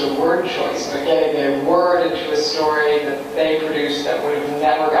it was just a word choice, but getting a word into a story that they produced that would have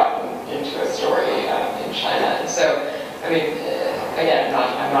never gotten into a story in China. And so, again,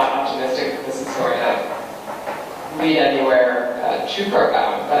 I'm not optimistic that this is going to lead anywhere too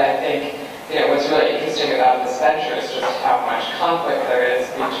profound, but I think what's really interesting about this venture is just how much conflict there is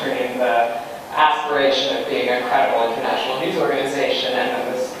between the aspiration of being a credible international news organization and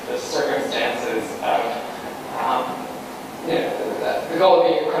then the circumstances of the goal of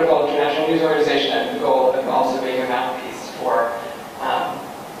being a credible international news organization and the goal of also being a mouthpiece for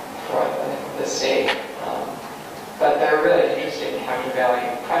the state. But there are really interesting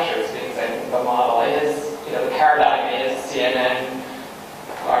countervailing pressures, because I think the model is, the paradigm is CNN,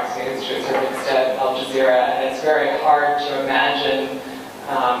 Fox News, to a certain extent, Al Jazeera, and it's very hard to imagine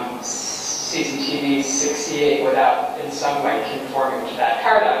CCTV succeeding without in some way conforming to that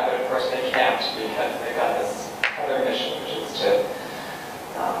paradigm, but of course they can't, because they've got this other mission, which is to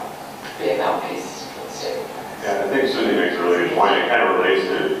be a mouthpiece for the state. Yeah, I think Sunny makes a really good point. It kind of relates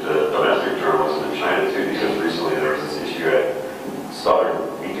to domestic journalism in China too, because recently there was this issue at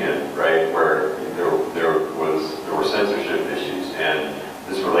Southern Weekend, right, where there were censorship issues, and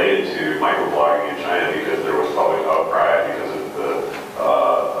this related to microblogging in China because there was public outcry because of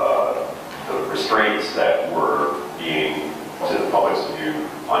the restraints that were being, to the public's view,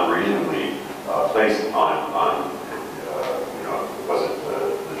 unreasonably placed on was it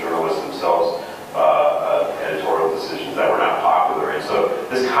the journalists themselves, editorial decisions that were not popular. And so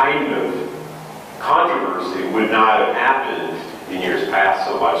this kind of controversy would not have happened in years past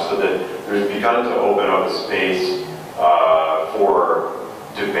so much, so that there's begun to open up a space for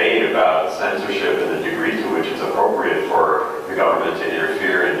debate about censorship and the degree to which it's appropriate for the government to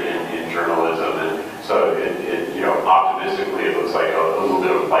interfere in journalism. And so optimistically it looks like a little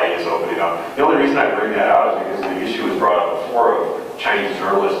bit of light is opening up. The only reason I bring that out is because the issue was brought up before of Chinese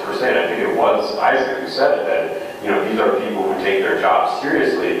journalists per se. And I think it was Isaac who said it, that these are people who take their jobs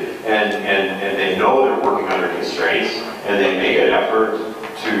seriously, and they know they're working under constraints, and they make an effort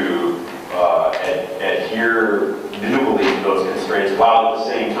to adhere minimally to those constraints while at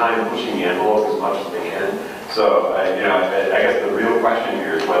the same time pushing the envelope as much as they can. So, I guess the real question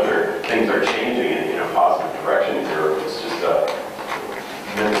here is whether things are changing in a positive direction here, or if it's just a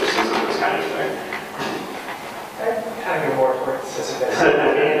mental Sisyphus kind of thing. Kind of go more towards Sisyphus.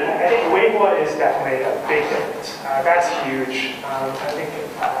 I think Weibo is definitely a big difference. That's huge. I think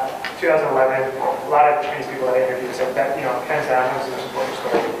 2011, a lot of Chinese people that I interviewed said that, hands down, it was the most important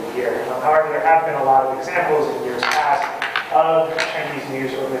story of the year. However, there have been a lot of examples in years past of Chinese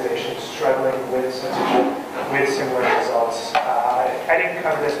news organizations struggling with censorship, with similar results. I didn't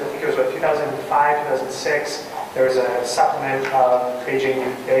cover this, but I think it was 2005, 2006. There was a supplement of Beijing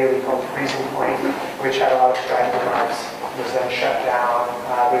Daily called Freezing Point, which had a lot of strident remarks. It was then shut down.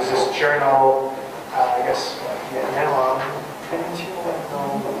 There's this journal, I guess, now I don't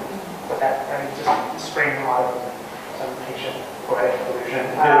know what that, just spring, autumn, some ancient poetic illusion.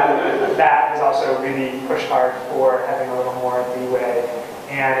 That has also really pushed hard for having a little more leeway.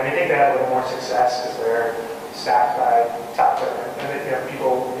 And I think they have a little more success because they're staffed by top government. And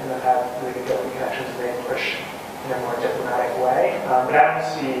people have really good government connections, and they push in a more diplomatic way. But I don't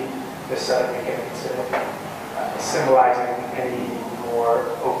see this suddenly getting considered symbolizing any more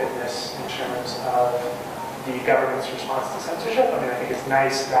openness in terms of the government's response to censorship. I think it's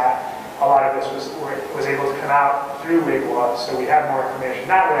nice that a lot of this was able to come out through Weibo, so we have more information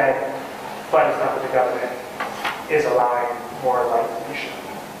that way, but it's not that the government is allowing more light to be shown.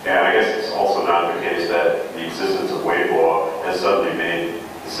 Yeah, I guess it's also not the case that the existence of Weibo has suddenly made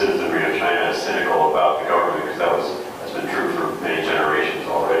the citizenry of China cynical about the government, because that's been true for many generations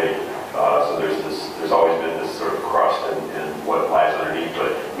already. So there's always been this sort of crust and what lies underneath,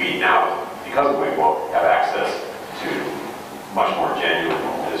 but we now, because of Weibo, have access to much more genuine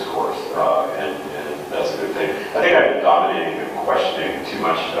discourse, and that's a good thing. I think I've been dominating the questioning too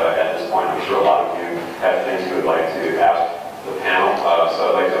much at this point. I'm sure a lot of you have things you would like to ask the panel,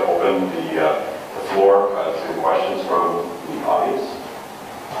 so I'd like to open the floor to questions from the audience.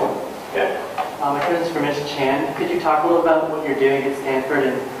 Yeah. My question is for Ms. Chan. Could you talk a little about what you're doing at Stanford?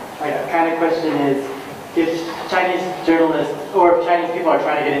 And my kind of question is, if Chinese journalists or if Chinese people are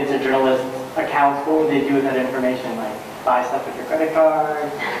trying to get into journalists' accounts, what would they do with that information? Like buy stuff with your credit card?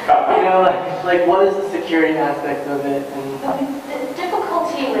 Like what is the security aspect of it? And the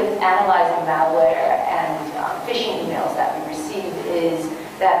difficulty with analyzing malware and phishing emails that we receive is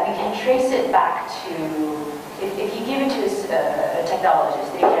that we can trace it back to, if you give it to a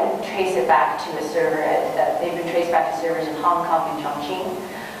technologist, they can trace it back to a server. They've been traced back to servers in Hong Kong and Chongqing,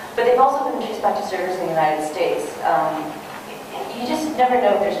 but they've also been traced back to servers in the United States. You just never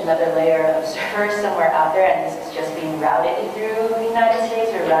know if there's another layer of servers somewhere out there, and this is just being routed through the United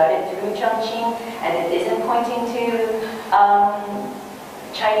States or routed through Chongqing, and it isn't pointing to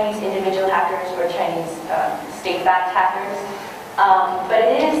Chinese individual hackers or Chinese state-backed hackers. But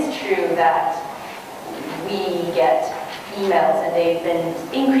it is true that we get emails, and they've been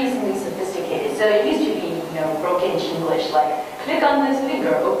increasingly sophisticated. So it used to be, broken English, like click on this link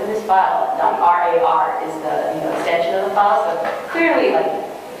or open this file. .rar is the extension of the file. So clearly,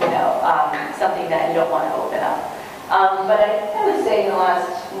 something that you don't want to open up. But I would say in the last,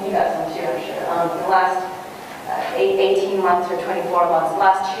 you got some too, I'm sure. In the last 18 months or 24 months, the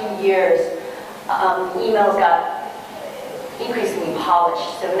last 2 years, emails got increasingly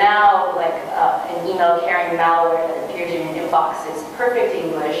polished. So now, an email carrying malware that appears in your inbox is perfect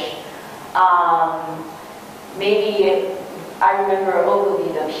English. I remember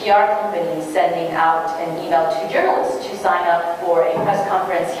Ogilvy, the PR company, sending out an email to journalists to sign up for a press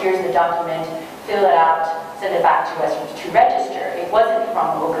conference. Here's the document, fill it out, send it back to us to register. It wasn't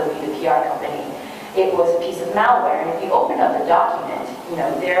from Ogilvy, the PR company. It was a piece of malware. And if you open up the document,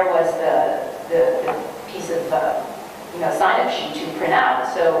 there was the piece of sign-up sheet to print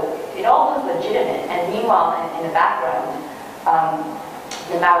out. So it all was legitimate. And meanwhile, in the background,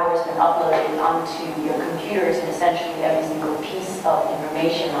 the malware has been uploaded onto your computers, and essentially every single piece of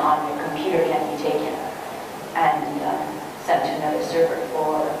information on your computer can be taken and sent to another server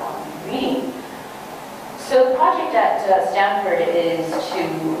for reading. So the project at Stanford is to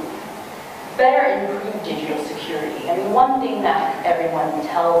better improve digital security. I mean, one thing that everyone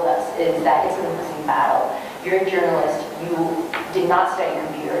tells us is that it's a losing battle. You're a journalist, you did not study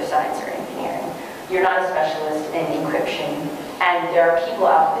computer science or engineering. You're not a specialist in encryption. And there are people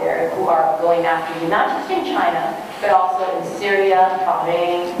out there who are going after you, not just in China, but also in Syria,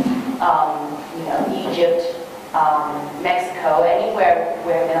 Bahrain, Egypt, Mexico, anywhere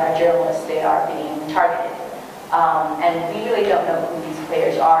where there are journalists, they are being targeted. And we really don't know who these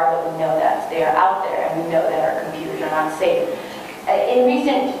players are, but we know that they are out there, and we know that our computers are not safe. In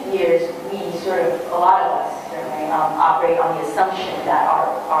recent years, we a lot of us certainly, operate on the assumption that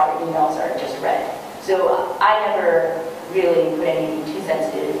our emails are just read. So I never really put anything too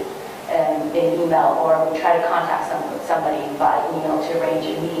sensitive in email, or we try to contact somebody by email to arrange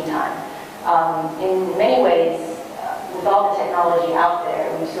a meeting time. In many ways, with all the technology out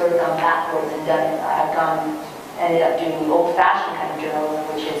there, we've sort of gone backwards and done it. Ended up doing the old-fashioned kind of journalism,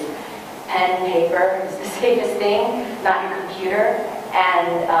 which is pen and paper is the safest thing, not your computer,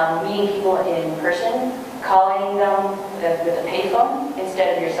 and meeting people in person, calling them with a payphone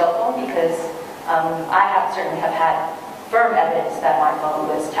instead of your cell phone, because I certainly have had firm evidence that my phone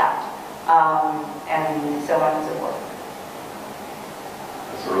was tapped, and so on and so forth.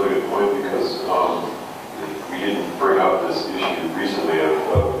 That's a really good point, because we didn't bring up this issue recently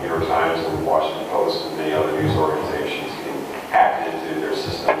of New York Times and Washington Post and many other news organizations getting hacked into their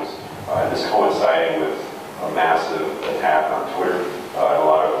systems. And this coinciding with a massive attack on Twitter. A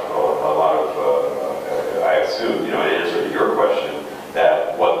lot of I assume, in answer to your question,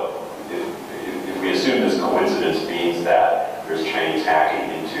 that if we assume this coincidence means that there's Chinese hacking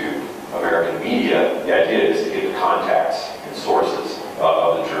into American media, the idea is to get the contacts and sources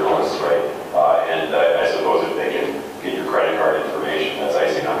of the journalists, right? And I suppose if they can get your credit card information, that's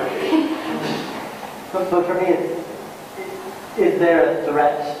icing on the cake. But for me, is there a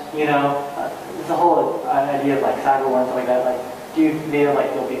threat? There's a whole idea of like cyber war and stuff like that. Like, do you feel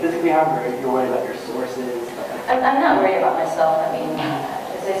like you'll be physically harmed, or you're worried about your sources? I'm not worried about myself. I mean,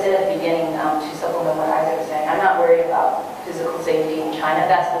 as I said at the beginning, to supplement what Isaac was saying, I'm not worried about physical safety in China.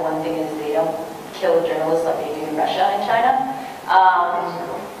 That's the one thing, is they don't kill journalists like they do in Russia and China.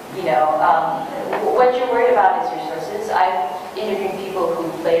 What you're worried about is your sources. I've interviewed people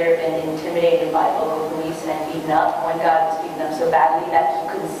who've later been intimidated by local police and beaten up. One guy was beaten up so badly that he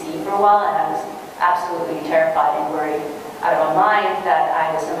couldn't see for a while, and I was absolutely terrified and worried out of my mind that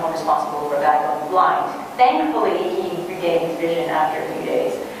I was somehow responsible for a guy going blind. Thankfully, he regained his vision after a few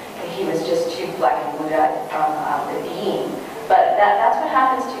days. He was just too black and blue-eyed from the beating. But that's what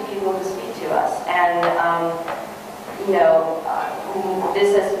happens to people who speak to us. And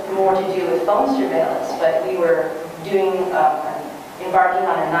this has more to do with phone surveillance, but we were embarking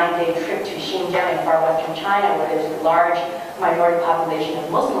on a 9-day trip to Xinjiang in far western China, where there's a large minority population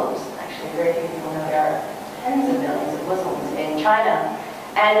of Muslims. Actually, very few people know there are tens of millions of Muslims in China.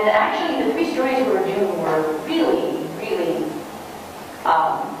 And actually, the 3 stories we were doing were really, really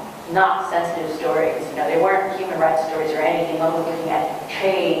not sensitive stories. They weren't human rights stories or anything. We were looking at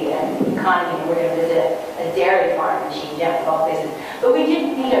trade and economy, and we're going to visit a dairy farm in Xinjiang, of all places. But we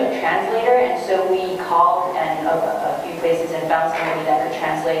did need a translator, and so we called a few places and found somebody that could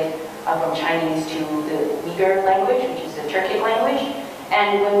translate from Chinese to the Uyghur language, which is the Turkic language.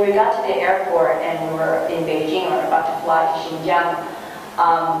 And when we got to the airport and we were in Beijing or about to fly to Xinjiang,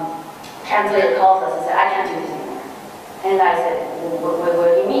 translator calls us and said, "I can't do this anymore." And I said, what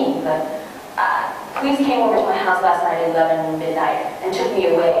do you mean? Police came over to my house last night at 11 midnight and took me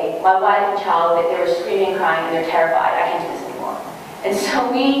away. My wife and child, they were screaming, crying, and they're terrified. I can't do this anymore. And so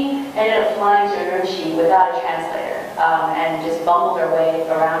we ended up flying to Urumqi without a translator and just bumbled our way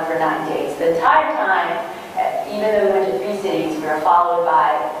around for 9 days. The entire time, even though we went to 3 cities, we were followed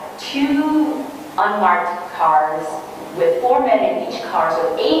by 2 unmarked cars with 4 men in each car,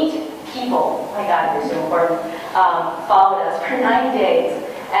 so 8 people, oh my God, they're so important, followed us for 9 days.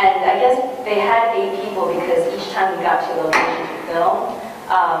 And I guess they had 8 people because each time we got to a location to film,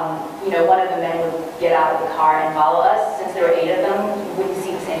 one of the men would get out of the car and follow us. Since there were 8 of them, you wouldn't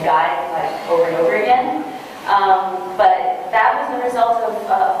see the same guy like over and over again. But that was the result of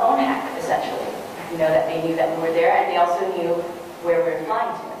a phone hack, essentially. That they knew that we were there, and they also knew where we were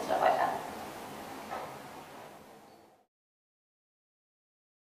flying to and stuff like that.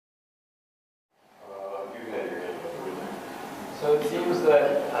 So it seems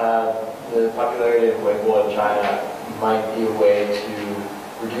that the popularity of Weibo in China might be a way to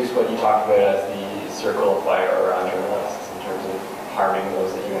reduce what you talk about as the circle of fire around journalists in terms of harming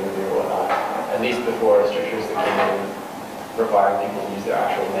those that you interview or whatnot. At least before strictures that came in requiring people to use their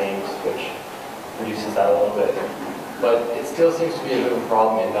actual names, which reduces that a little bit. But it still seems to be a bit of a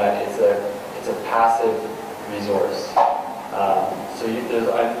problem in that it's a passive resource.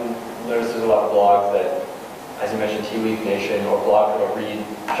 I've noticed there's a lot of blogs that, as you mentioned, Tea Leaf Nation, or blogs that will read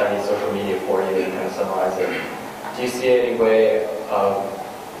Chinese social media for you and kind of summarize it. Do you see any way of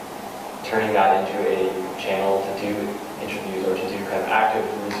turning that into a channel to do interviews or to do kind of active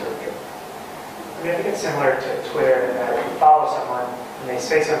research? I mean, I think it's similar to Twitter in that if you follow someone and they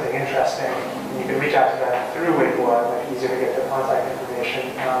say something interesting, and you can reach out to them through Weibo, like easier to get their contact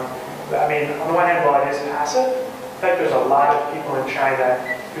information. But I mean, on the one hand, while it is passive, I think there's a lot of people in China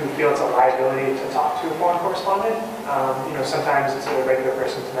who feel it's a liability to talk to a foreign correspondent. Sometimes it's a regular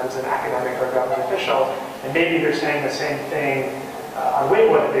person, sometimes an academic or a government official, and maybe they're saying the same thing on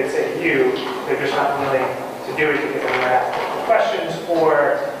Weibo that they'd say to you, they're just not willing to do it because they might ask questions,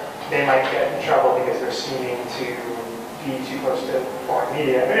 or they might get in trouble because they're seeming to be too close to foreign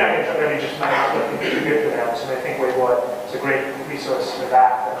media. Maybe not get in trouble, they just might not look too good for them. So I think Weibo is a great resource for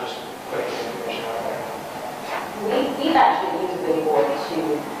that, and just putting the information out there. We've actually used Weibo to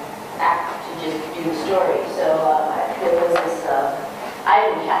just do the story. So there was this, I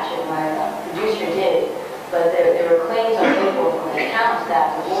didn't catch it, my producer did, but there were claims on Weibo from an account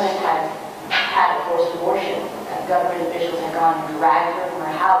that the woman had a forced abortion. Government officials had gone and dragged her from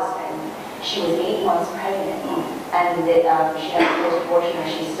her house, and she was 8 months pregnant, and she had a forced abortion and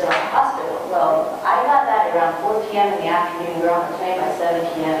she's still in the hospital. Well, I got that around 4 p.m. in the afternoon. We were on the plane by 7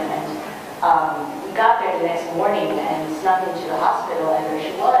 p.m. and we got there the next morning and snuck into the hospital, and there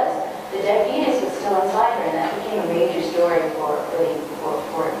she was. The dead fetus was still inside her, and that became a major story for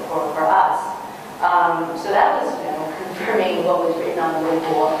us. So that was, confirming what was written on the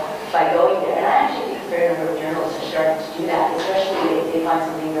Weibo by going there. And I actually think a fair number of journalists are starting to do that, especially if they find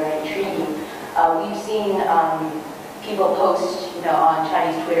something very intriguing. We've seen people post, on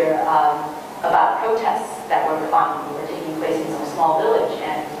Chinese Twitter about protests that were taking place in some small village.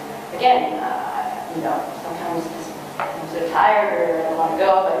 And again, sometimes I'm so tired or I don't want to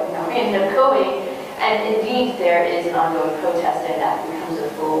go, but we ended up going. And indeed, there is an ongoing protest, and that becomes a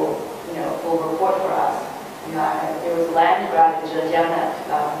full report for us. There was a land grab in Jazeera.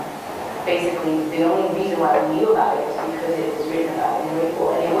 Basically, the only reason why we knew about it was because it was written about in the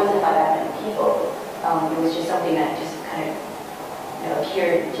Weibo, and it wasn't by that many people. It was just something that just kind of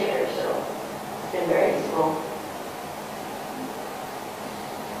appeared in Twitter, so it's been very useful.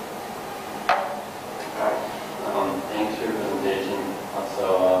 Thanks for your presentation.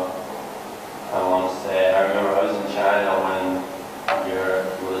 Also, I want to say, I remember I was in China when your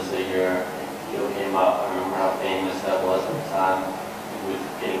video came up. I remember how famous that was at the time with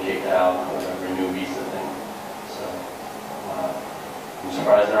getting kicked out or whatever new visa thing. So I'm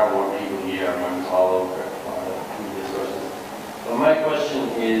surprised there aren't more people here. I remember it's all over media sources. But my question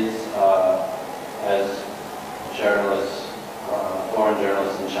is, as journalists, foreign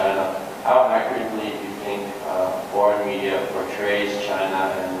journalists in China, how accurately do you think foreign media portrays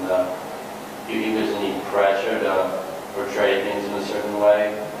China, and do you think there's any pressure to portray things in a certain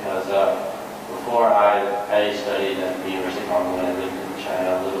way? Because before I studied at the University of Hong Kong, I lived in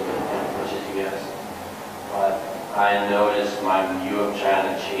China a little bit, unfortunately, I guess. But I noticed my view of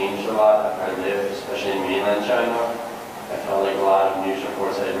China changed a lot after I lived, especially in mainland China. I felt like a lot of news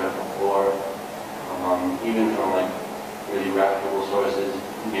reports I had read before, even from really reputable sources,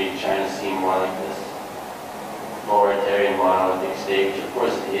 made China seem more like this authoritarian monolithic state, which of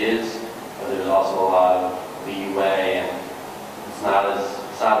course it is, but there's also a lot of leeway, and it's not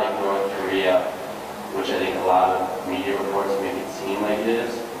like North Korea, which I think a lot of media reports make it seem like it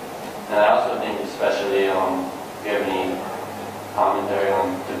is. And I also think, especially if you have any commentary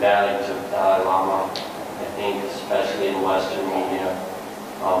on the bad of Dalai Lama, I think especially in Western media,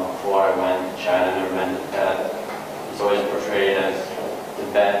 before I went to China, never been to Tibet, it's always portrayed as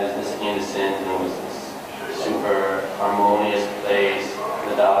Tibet is this innocent, and it was this super harmonious place.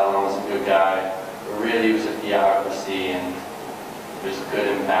 The Dalai Lama was a good guy, but really it was a theocracy, and there's good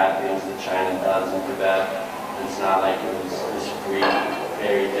and bad things that China does in Tibet. It's not like it was this free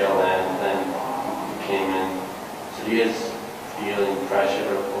fairy tale land, and then you came in. So do you guys feel any pressure to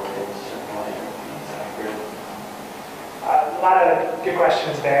report things a certain way? It's accurate? A lot of good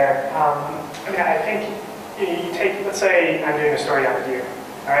questions there. I think you take, let's say I'm doing a story on you,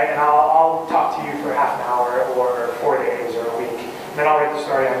 all right, and I'll talk to you for half an hour or 4 days or a week, and then I'll write the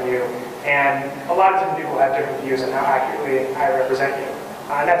story on you. And a lot of different people have different views on how accurately I represent you.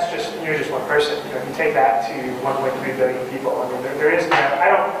 And that's just, you're just one person. If you take that to 1.3 billion people, there is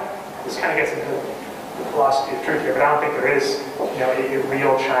this kind of gets into the philosophy of truth here, but I don't think there is, a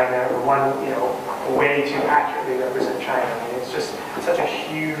real China or one, a way to accurately represent China. It's just such a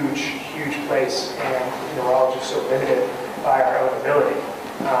huge, huge place, and we're all just so limited by our own ability.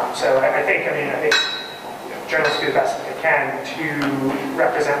 So I think journalists do the best that they can to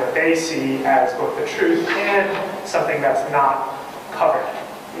represent what they see as both the truth and something that's not covered.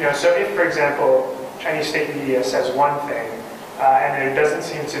 So if, for example, Chinese state media says one thing, and there doesn't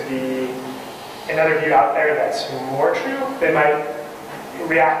seem to be another view out there that's more true, they might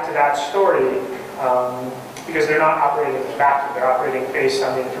react to that story because they're not operating in a vacuum. They're operating based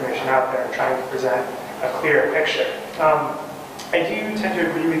on the information out there and trying to present a clear picture. I do tend to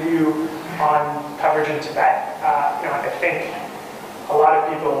agree with you on coverage in Tibet. I think a lot of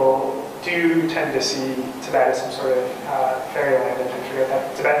people do tend to see Tibet as some sort of fairyland and forget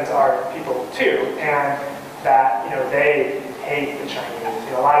that Tibetans are people too, and that they hate the Chinese.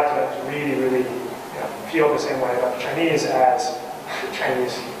 A lot of Tibetans really, really feel the same way about the Chinese as the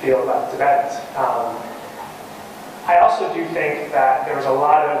Chinese feel about Tibetans. I also do think that there was a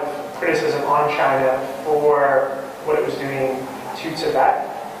lot of criticism on China for what it was doing to Tibet,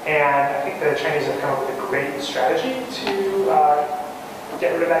 and I think the Chinese have come up with a great strategy to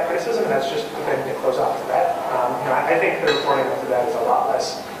get rid of that criticism, and that's just for them to close off Tibet. I think the reporting of Tibet is a lot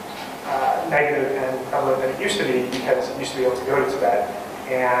less negative and prevalent than it used to be, because it used to be able to go to Tibet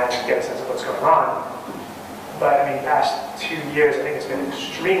and get a sense of what's going on. But the past 2 years, I think it's been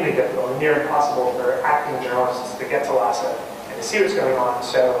extremely difficult, near impossible for acting journalists to get to Lhasa and to see what's going on.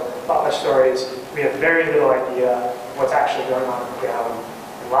 So a lot less stories. We have very little idea what's actually going on the ground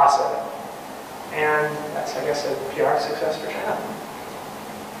in Lhasa. And that's, I guess, a PR success for China.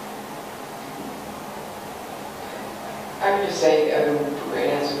 I would just say, in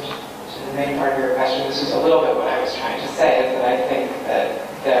answer to the main part of your question, this is a little bit what I was trying to say, is that I think that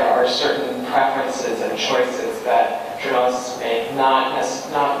there are certain preferences and choices that journalists make, not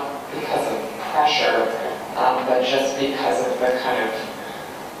because of pressure, but just because of the kind of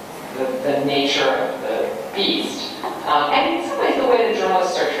the nature of the beast. And in some ways, the way that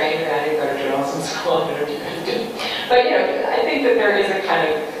journalists are trained, and I didn't go to journalism school, but I think that there is a kind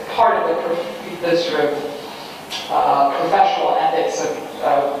of part of the sort of professional ethics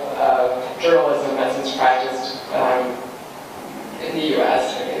of journalism as it's practiced in the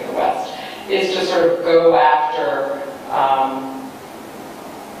U.S. and in the West, is to sort of go after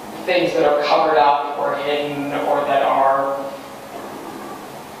things that are covered up or hidden or that are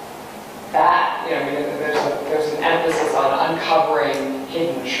bad. There's an emphasis on uncovering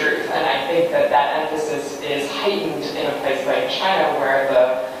hidden truth, and I think that emphasis is heightened in a place like China, where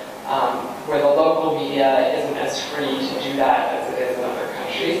the local media isn't as free to do that as it is in other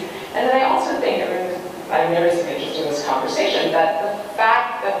countries. And then I also think, I'm noticing it just in this conversation, that the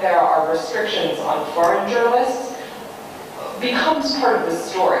fact that there are restrictions on foreign journalists becomes part of the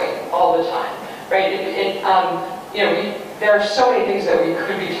story all the time, right? There are so many things that we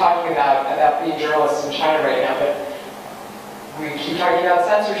could be talking about being journalists in China right now, but we keep talking about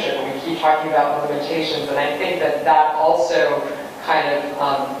censorship, and we keep talking about limitations, and I think that also kind of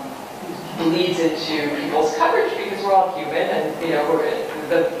bleeds into people's coverage, because we're all human, and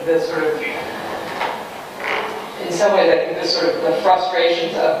the sort of, in some ways, I think the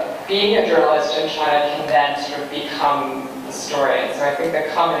frustrations of being a journalist in China can then sort of become the story. And so I think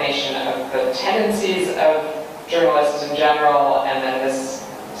the combination of the tendencies of journalists in general and then this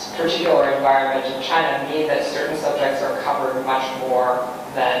particular environment in China mean that certain subjects are covered much more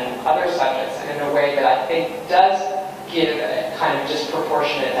than other subjects, and in a way that I think does give a kind of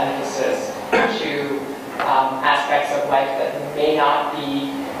disproportionate emphasis to aspects of life that may not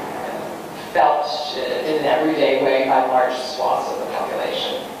be felt in an everyday way by large swaths of the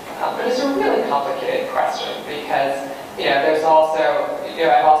population. But it's a really complicated question, because there's also,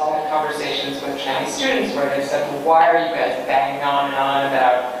 I've also had conversations with Chinese students where they've said, well, why are you guys banging on and on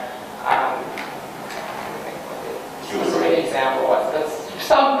about, what's a good example was,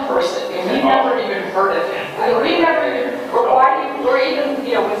 some person, we've never even heard of him. We never even, or even,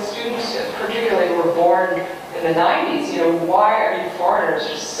 with students, particularly who were born in the 90s, why are you foreigners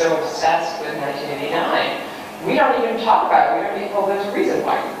just so obsessed with 1989? We don't even talk about it. We don't even, well, there's a reason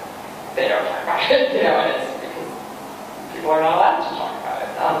why they don't talk about it, and it's because people are not allowed to talk about it.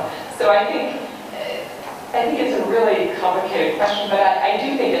 So I think it's a really complicated question, but I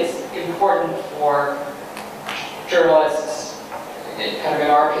do think it's important for journalists, kind of in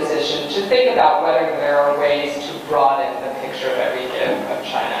our position, to think about whether there are ways to broaden the picture that we give of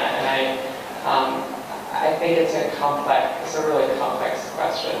China. And I think it's a really complex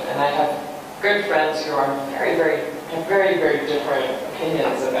question. And I have good friends who are very, very different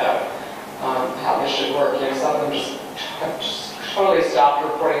opinions about how this should work. Some of them just totally stopped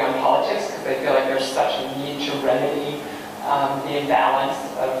reporting on politics because they feel like there's such a need to remedy the imbalance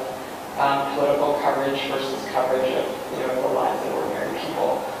of political coverage versus coverage of the lives of ordinary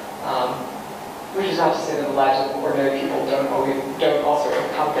people. Which is not to say that the lives of ordinary people don't also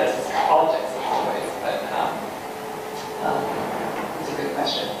encompass politics in some ways, but it's a good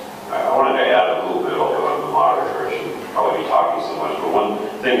question. I wanted to add a little bit, although I'm the moderator, I shouldn't probably be talking so much, but one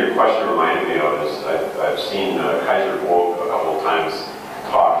thing your question reminded me of is I've seen Kaiser Vogt a couple of times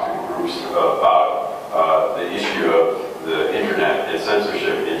talk to groups about the issue of the internet and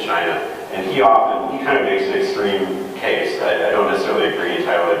censorship in China. And he kind of makes an extreme case. I don't necessarily agree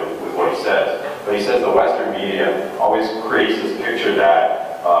entirely with what he says, but he says the Western media always creates this picture that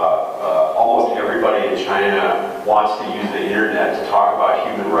almost everybody in China wants to use the internet to talk about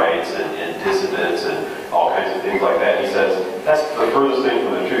human rights and dissidents and all kinds of things like that. He says that's the furthest thing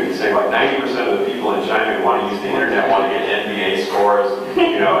from the truth. He's saying like 90% of the people in China who want to use the internet want to get NBA scores, and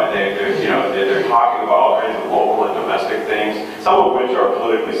they're talking about all kinds of local and domestic things, some of which are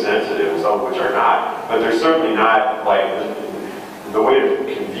politically sensitive and some of which are not. But they're certainly not like the way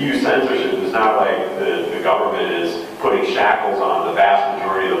to view censorship is not like the government is putting shackles on the vast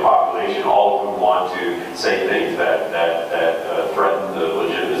majority of the population, all of whom want to say things that threaten the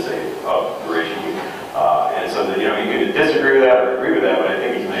legitimacy of the regime. And so you can disagree with that or agree with that, but I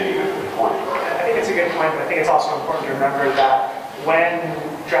think he's making a good point. I think it's a good point, but I think it's also important to remember that when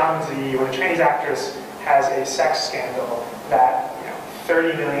a Chinese actress has a sex scandal that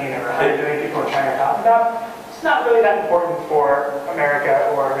 30 million or 100 million people in China are talking about, it's not really that important for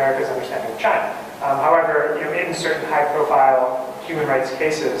America or America's understanding of China. However, in certain high-profile human rights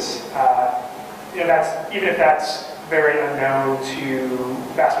cases, even if that's very unknown to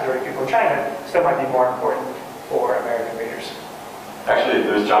the vast majority of people in China, still might be more important for American readers. Actually,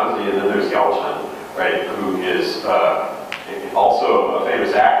 there's Zhang Zi and then there's Laughlin, right, who is also a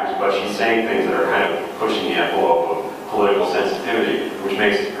famous actress, but she's saying things that are kind of pushing the envelope of political sensitivity, which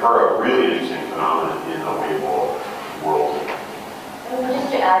makes her a really interesting phenomenon in the Weibo world. And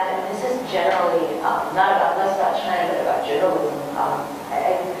just to add, and this is generally not less about China, but about journalism.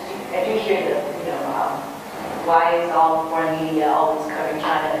 I do hear that why is all foreign media always covering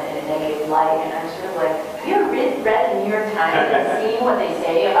China in a negative light? And I'm sort of like, have you ever read the New York Times and seen what they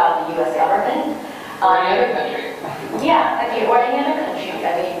say about the U.S. government? Or any other country. Yeah, or any other country.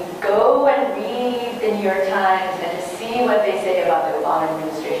 Go and read the New York Times and just see what they say about the Obama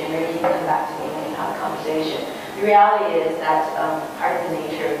administration. Maybe you can come back to me and have a conversation. The reality is that part of the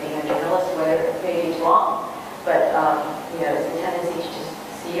nature of being a journalist, whether maybe it's wrong, but there's a tendency to just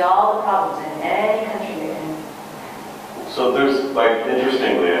see all the problems in any country you're in. So there's,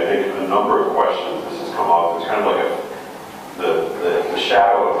 interestingly, I think a number of questions this has come up. There's kind of like the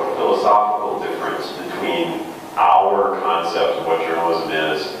shadow of a philosophical difference between our concept of what journalism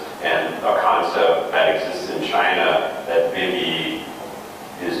is and a concept that exists in China that maybe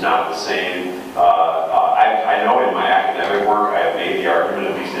is not the same. I know in my academic work I have made the argument,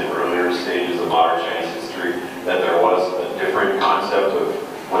 at least in earlier stages of modern Chinese history, that there was a different concept of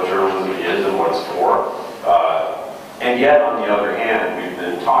what journalism is and what it's for. And yet, on the other hand, we've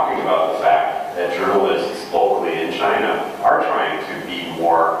been talking about the fact that journalists locally in China are trying to be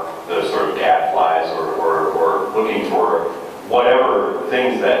more the sort of gadflies or looking for whatever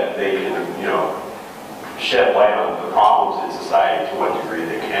things that they can, shed light on the problems in society to what degree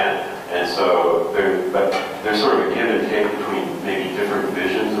they can. And so there's sort of a give and take between maybe different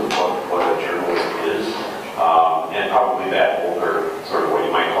visions of what a journalist is, and probably that older sort of what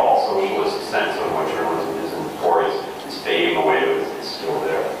you might call socialist sense of what journalism is and for is fading away, but it's still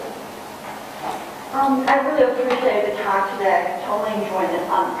there. I really appreciate the talk today. Totally enjoyed it.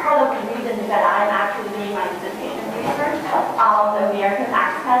 Part of the reason is that I'm actually doing my dissertation research on the American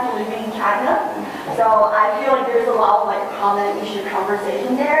expats living in China. So I feel like there's a lot of common issue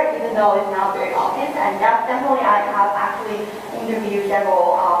conversation there, even though it's not very obvious. And definitely I have actually interviewed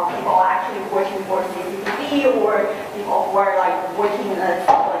several people actually working for CCTV or people who are working as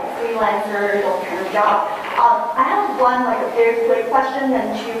freelancers, those kind of jobs. I have one a very quick question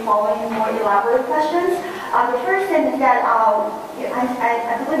and two following more elaborate questions. The first thing is that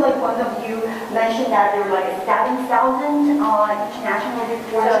I believe one of you mentioned that there were 7,000 international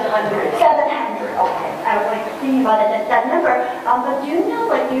reporters. 700. Okay, I was thinking about that number. But do you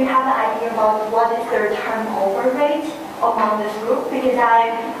know, do you have an idea about what is their turnover rate among this group? Because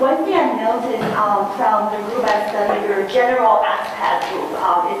one thing I noticed from the group I studied, your general expat group,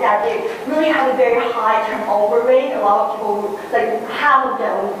 is that they really have a very high turnover rate. A lot of people, half of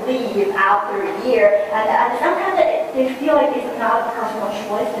them would leave after a year, and sometimes they feel like it's not a personal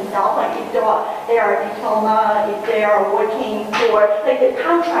choice themselves. If they are a diploma, if they are working for, the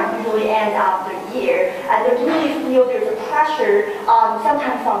contract usually ends after a year, and they really feel there's a pressure,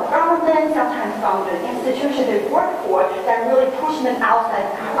 sometimes from the government, sometimes from the institution they work for, that really push them outside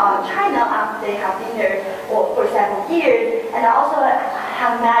China after they have been there for several years. And I also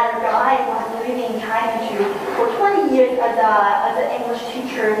have met a guy who has been living in China for 20 years as an English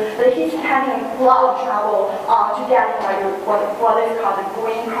teacher, but he's having a lot of trouble to get what is called a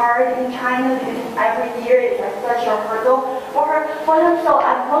green card in China, because every year it's such a hurdle for them. So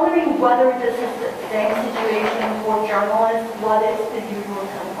I'm wondering whether this is the same situation for journalists. What is the usual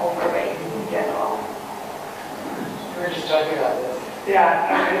turnover rate in general? We were just talking about this. Yeah,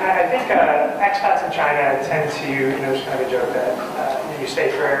 I think expats in China tend to, there's kind of a joke that you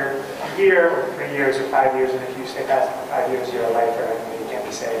stay for a year or 3 years or 5 years, and if you stay past 5 years, you're a lifer and you can't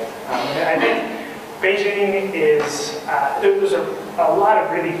be saved. I think Beijing is, there's a lot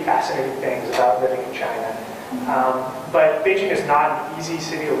of really fascinating things about living in China. But Beijing is not an easy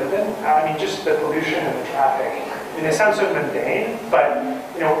city to live in. I mean, just the pollution and the traffic. I mean, it sounds so mundane, but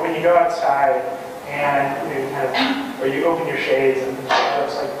when you go outside and or you open your shades and it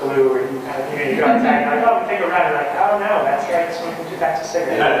looks like glue, or you you go outside and you're like, oh, take a run, and like, oh no, that's like smoking 2 packs of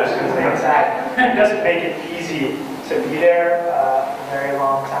cigarettes. I'm just gonna stay inside. It doesn't make it easy to be there a very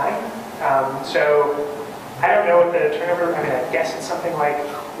long time. So I don't know what the turnover. I mean, I guess it's something like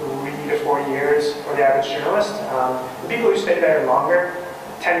 3 to 4 years for the average journalist. The people who stay there longer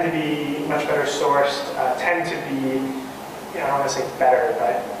tend to be much better sourced, tend to be, I don't want to say better,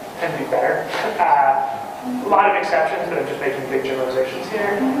 but tend to be better. A lot of exceptions, but I'm just making big generalizations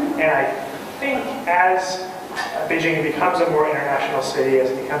here. And I think as Beijing becomes a more international city, as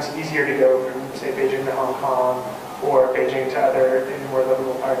it becomes easier to go from, say, Beijing to Hong Kong, or Beijing to other more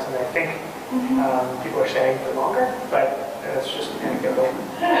livable parts, and I think people are staying for longer, but that's just anecdotal.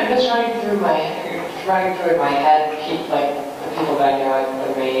 I'm just running through in my head, like the people that I know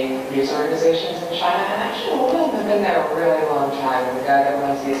at the main news organizations in China, and actually a lot of them have been there a really long time. And the guy that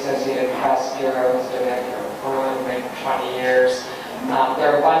runs the Associated Press Bureau has been there for like 20 years.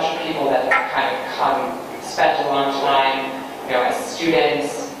 There are a bunch of people that have kind of spent a long time, as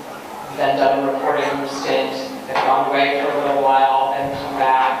students, then done a reporting stint, and gone away for a little while, and come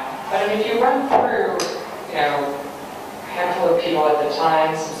back. But I mean, if you run through, a handful of people at the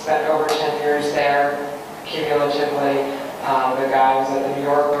Times spent over 10 years there, cumulatively. The guy who's at the New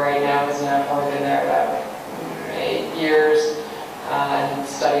Yorker right now has now probably been there about 8 years and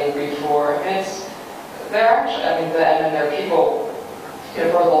studied before. And there are people, for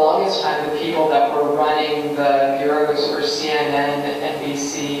the longest time, the people that were running the bureaus for CNN,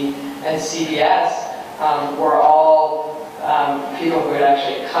 NBC, and CBS were all people who had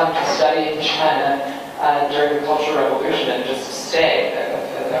actually come to study in China during the Cultural Revolution and just stayed.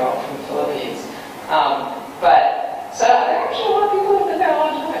 They're all from the Philippines. So actually a lot of people have been there a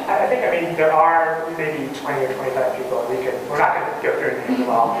long time. I think, there are maybe 20 or 25 people. We're not going to go through the names of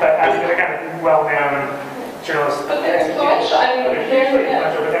all, but they're kind of well-known journalists. But they're influential. They're hugely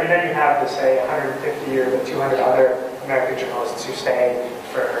influential. But then you have the, say, 150 or the 200 other American journalists who stay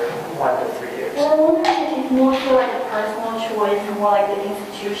for 1 to 3 years. Well, I wonder if it's more so like a personal choice, more like the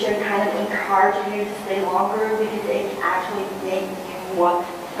institution kind of encourage you to stay longer because they actually make you more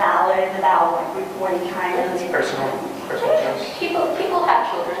valid about reporting China. It's personal choice. People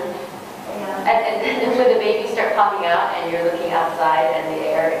have children. Yeah. And when the babies start popping out and you're looking outside and the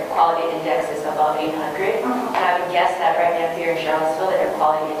air quality index is above 800, and I would guess that right now here in Charlottesville, the air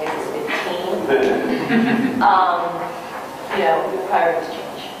quality index is 15. Your priorities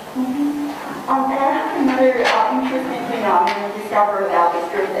change. And I have another interesting phenomenon discovered about this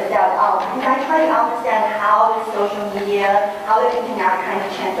group is that because I try to understand how the social media, how the internet kind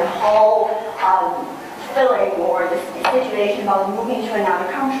of changed the whole feeling or the situation about moving to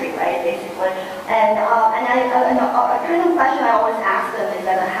another country, right, basically. And a kind of question I always ask them is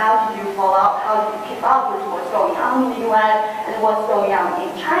that how do you follow up, how do you keep up with what's going on in the U.S. and what's going on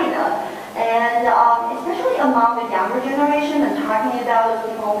in China? And especially among the younger generation, and talking about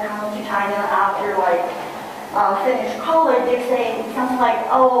those people who come to China after finish college, they're saying something like,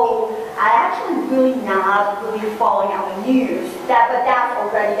 oh, I actually really not really following on the news, but that's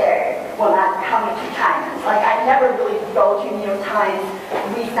already there when I'm coming to China. Like I never really go to New York Times,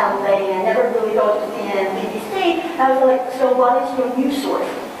 read something, and never really go to CNN, BBC. And I was like, so what is your news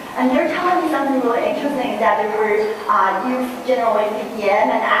source? And they're telling me something really interesting, that they were use generally VPN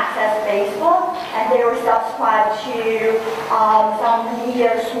and access Facebook, and they were subscribed to some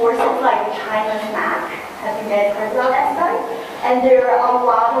media sources like China Snack. Have you guys heard about that site? And there are a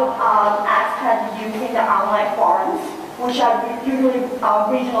lot of expats using the online forums, which are usually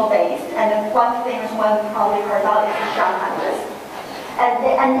regional based. And then one famous one you probably heard about is the Shanghai list.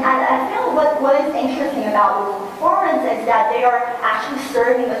 And I feel what is interesting about those forums is that they are actually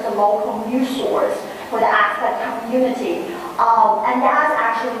serving as a local news source for the expat community. And that's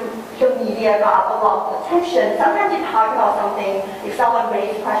actually, the media got a lot of attention. Sometimes you talk about something, if someone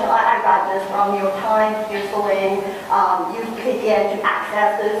raises a question, I got this from New York Times, here's the link, use VPN to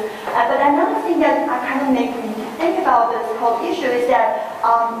access this. But another thing that kind of makes me think about this whole issue is that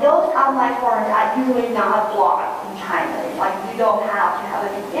those online forums are usually not blocked in China. It's like you don't have to have a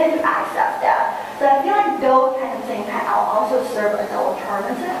VPN to access that. So I feel like those kind of things can also serve as an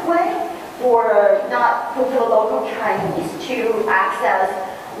alternative way for the local Chinese to access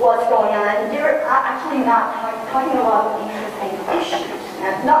what's going on. And they're actually not talking about interesting issues,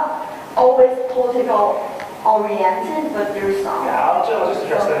 and not always political oriented, but there's some. Yeah, I'll just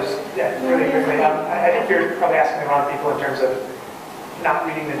address those really quickly. I think you're probably asking the wrong people in terms of not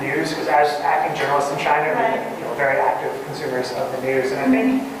reading the news, because as acting journalists in China, we're very active consumers of the news. And I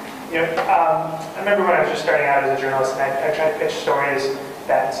think, I remember when I was just starting out as a journalist, and I tried to pitch stories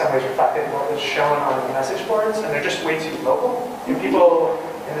that in some ways reflected what was shown on the message boards, and they're just way too local. People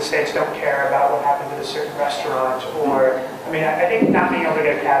in the States don't care about what happened at a certain restaurant, or, I think not being able to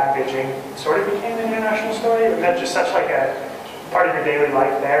get a cab in Beijing sort of became an international story. That's just such like a part of your daily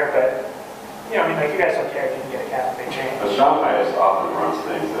life there, but, you guys don't care if you can get a cab in Beijing. ChinaFile often runs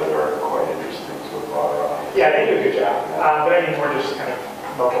things that are quite interesting to a broader audience. Yeah, they do a good job. But we're just kind of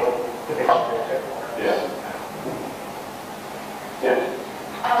local depictions of it. Yeah. Yeah.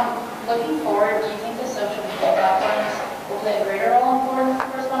 Looking forward, do you think the social media platforms will play a greater role in foreign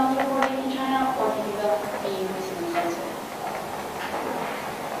correspondence reporting in China, or do you think they'll be increasingly censored?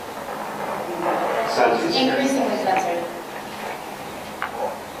 Censored? Increasingly censored.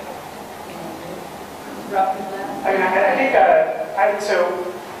 Roughly that? I think,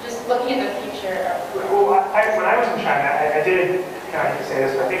 Just looking at the future. when I was in China, I did, I hate to say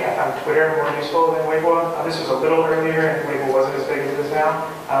this, but I think I found Twitter more useful than Weibo. This was a little earlier, and Weibo wasn't as big as it is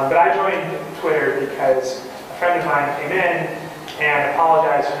now. But I joined Twitter because a friend of mine came in and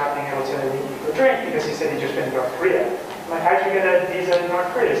apologized for not being able to meet me for a drink because he said he'd just been to North Korea. I'm like, how'd you get a visa in North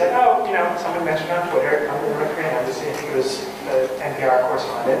Korea? He's like, someone mentioned on Twitter, come to North Korea. I'm just saying, I think it was the NPR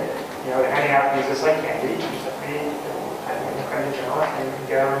correspondent. They're handing out visas like candy. Just like me, I'm an accredited journalist, and you can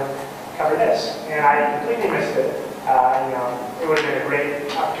go and cover this. And I completely missed it. It would have been a great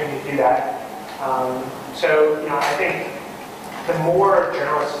opportunity to do that. I think the more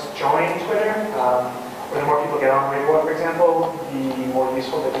journalists join Twitter, or the more people get on Weibo, for example, the more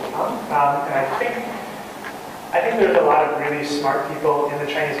useful they become. And I think there's a lot of really smart people in the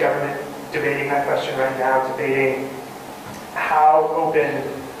Chinese government debating that question right now, debating how open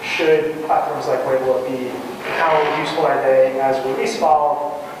should platforms like Weibo be, how useful are they as release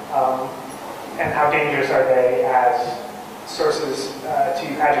valve, and how dangerous are they as sources to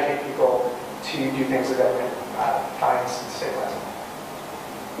agitate people to do things the government finds stabilizing.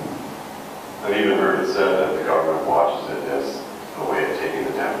 I've even heard it said that the government watches it as a way of taking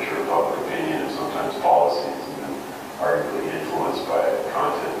the temperature of public opinion and sometimes policies, and then arguably influenced by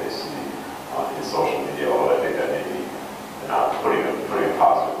content they see in social media, although I think that may be not putting a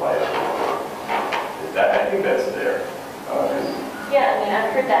positive light on it. I think that's there. Yeah,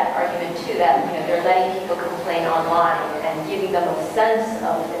 I've heard that argument too, that they're letting people complain online and giving them a sense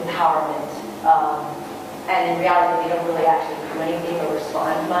of empowerment. And in reality, they don't really actually do anything or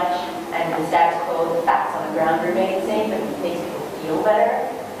respond much. And the status quo, the facts on the ground remain the same, but it makes people feel better.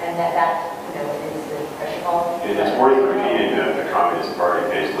 And that is the pressure point. It's worth repeating that the Communist Party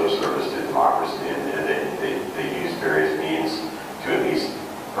pays lip service to democracy, and they use various means to at least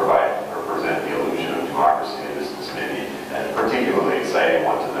provide or present the illusion of democracy. And this may be a particularly exciting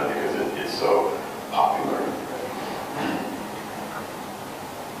one to them because it's so popular.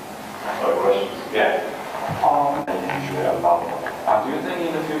 Other questions? Yeah. Do you think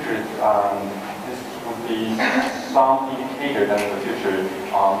in the future this would be some indicator that in the future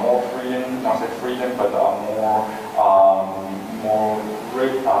more freedom, not say freedom, but I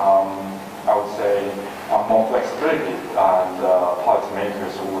would say more flexibility, and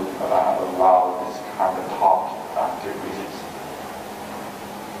policymakers would allow this kind of talk to exist?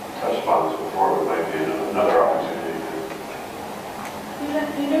 Touched upon this before, but might be another opportunity.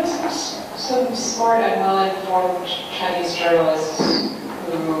 Some smart and well-informed Chinese journalists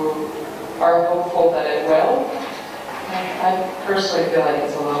who are hopeful that it will. I personally feel like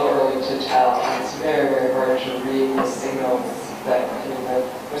it's a little early to tell. It's very, very hard to read the signals that,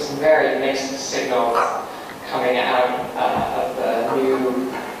 there's some very mixed signals coming out of the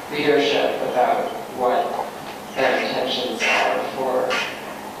new leadership about what their intentions are for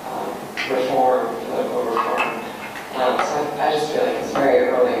reform, political reform. So I just feel like it's very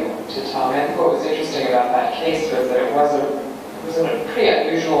early to tell. I think what was interesting about that case was that it was pretty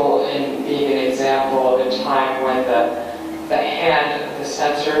unusual in being an example of a time when the hand of the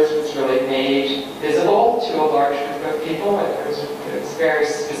censors was really made visible to a large group of people. It was very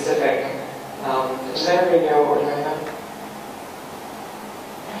specific. Does everybody know what we're talking about?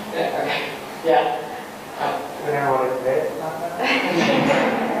 Yeah, okay. Yeah.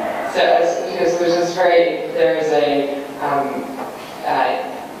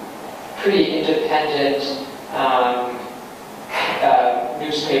 pretty independent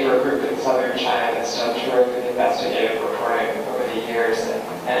newspaper group in southern China that's done terrific investigative reporting over the years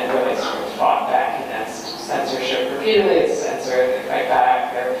and really sort of fought back against censorship repeatedly. It's censored, they fight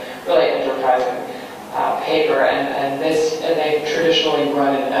back, they're really enterprising paper, and they traditionally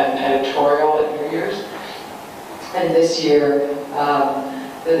run an editorial at New Year's. And this year,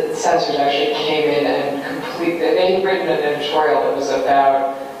 the censors actually came in and they had written an editorial that was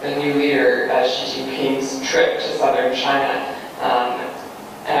about the new leader, Xi Jinping's trip to southern China.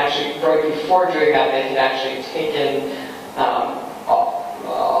 And actually, right before doing that, they had actually taken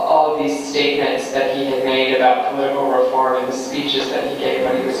all of these statements that he had made about political reform and the speeches that he gave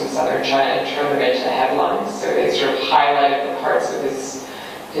when he was in southern China and turned them into headlines. So they sort of highlighted the parts of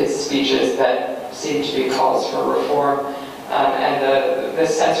his speeches that seemed to be calls for reform. And the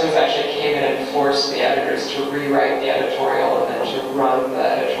censors actually came in and forced the editors to rewrite the editorial and then to run the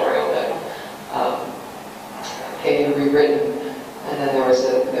editorial that they had rewritten. And then there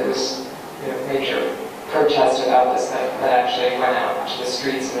was major protest about this that actually went out to the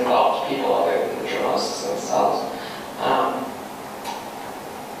streets and involved people other than the journalists themselves.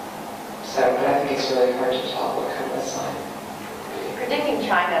 But I think it's really hard to tell what kind of a sign. Predicting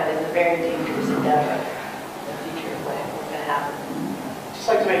China is a very dangerous endeavor. The future of what's going to happen. Just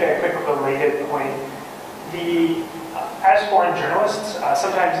like to make a quick related point. As foreign journalists,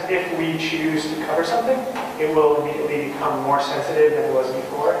 sometimes if we choose to cover something, it will immediately become more sensitive than it was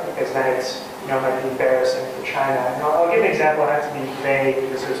before, because then it's might be embarrassing for China. And I'll give an example. I have to be vague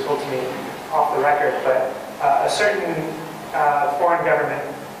because it was told to me off the record, but a certain foreign government,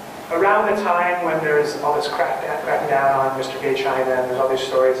 around the time when there's all this cracking down on Mr. Gay China, and there's all these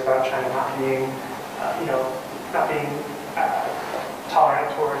stories about China not being,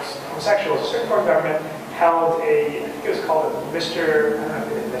 tolerant towards homosexuals, a certain foreign government held I think it was called Mr.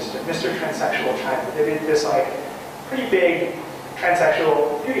 Transsexual China. They did this pretty big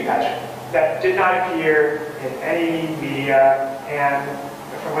transsexual beauty pageant that did not appear in any media, and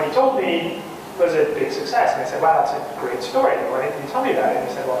from what he told me, was a big success. And I said, wow, that's a great story. Why didn't you tell me about it? And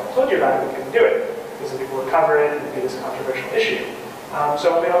he said, well, I told you about it, we couldn't do it, because the people would cover it, and it'd be this controversial issue.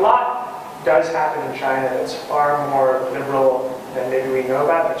 A lot does happen in China that's far more liberal than maybe we know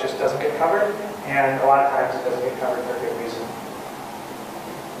about, that just doesn't get covered, and a lot of times it doesn't get covered for a good reason.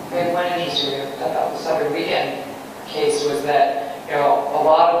 One interesting about the Southern Weekend case was that a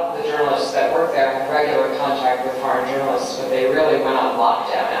lot of the journalists that work there have regular contact with foreign journalists, but they really went on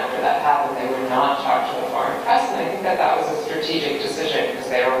lockdown after that happened. They would not talk to the foreign press, and I think that was a strategic decision because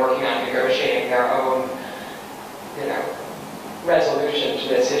they were working on negotiating their own, resolution to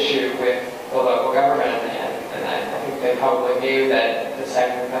this issue with the local government, and I think they probably knew that the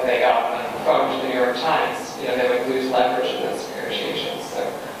second that they got on the phone to the New York Times, they would lose leverage in this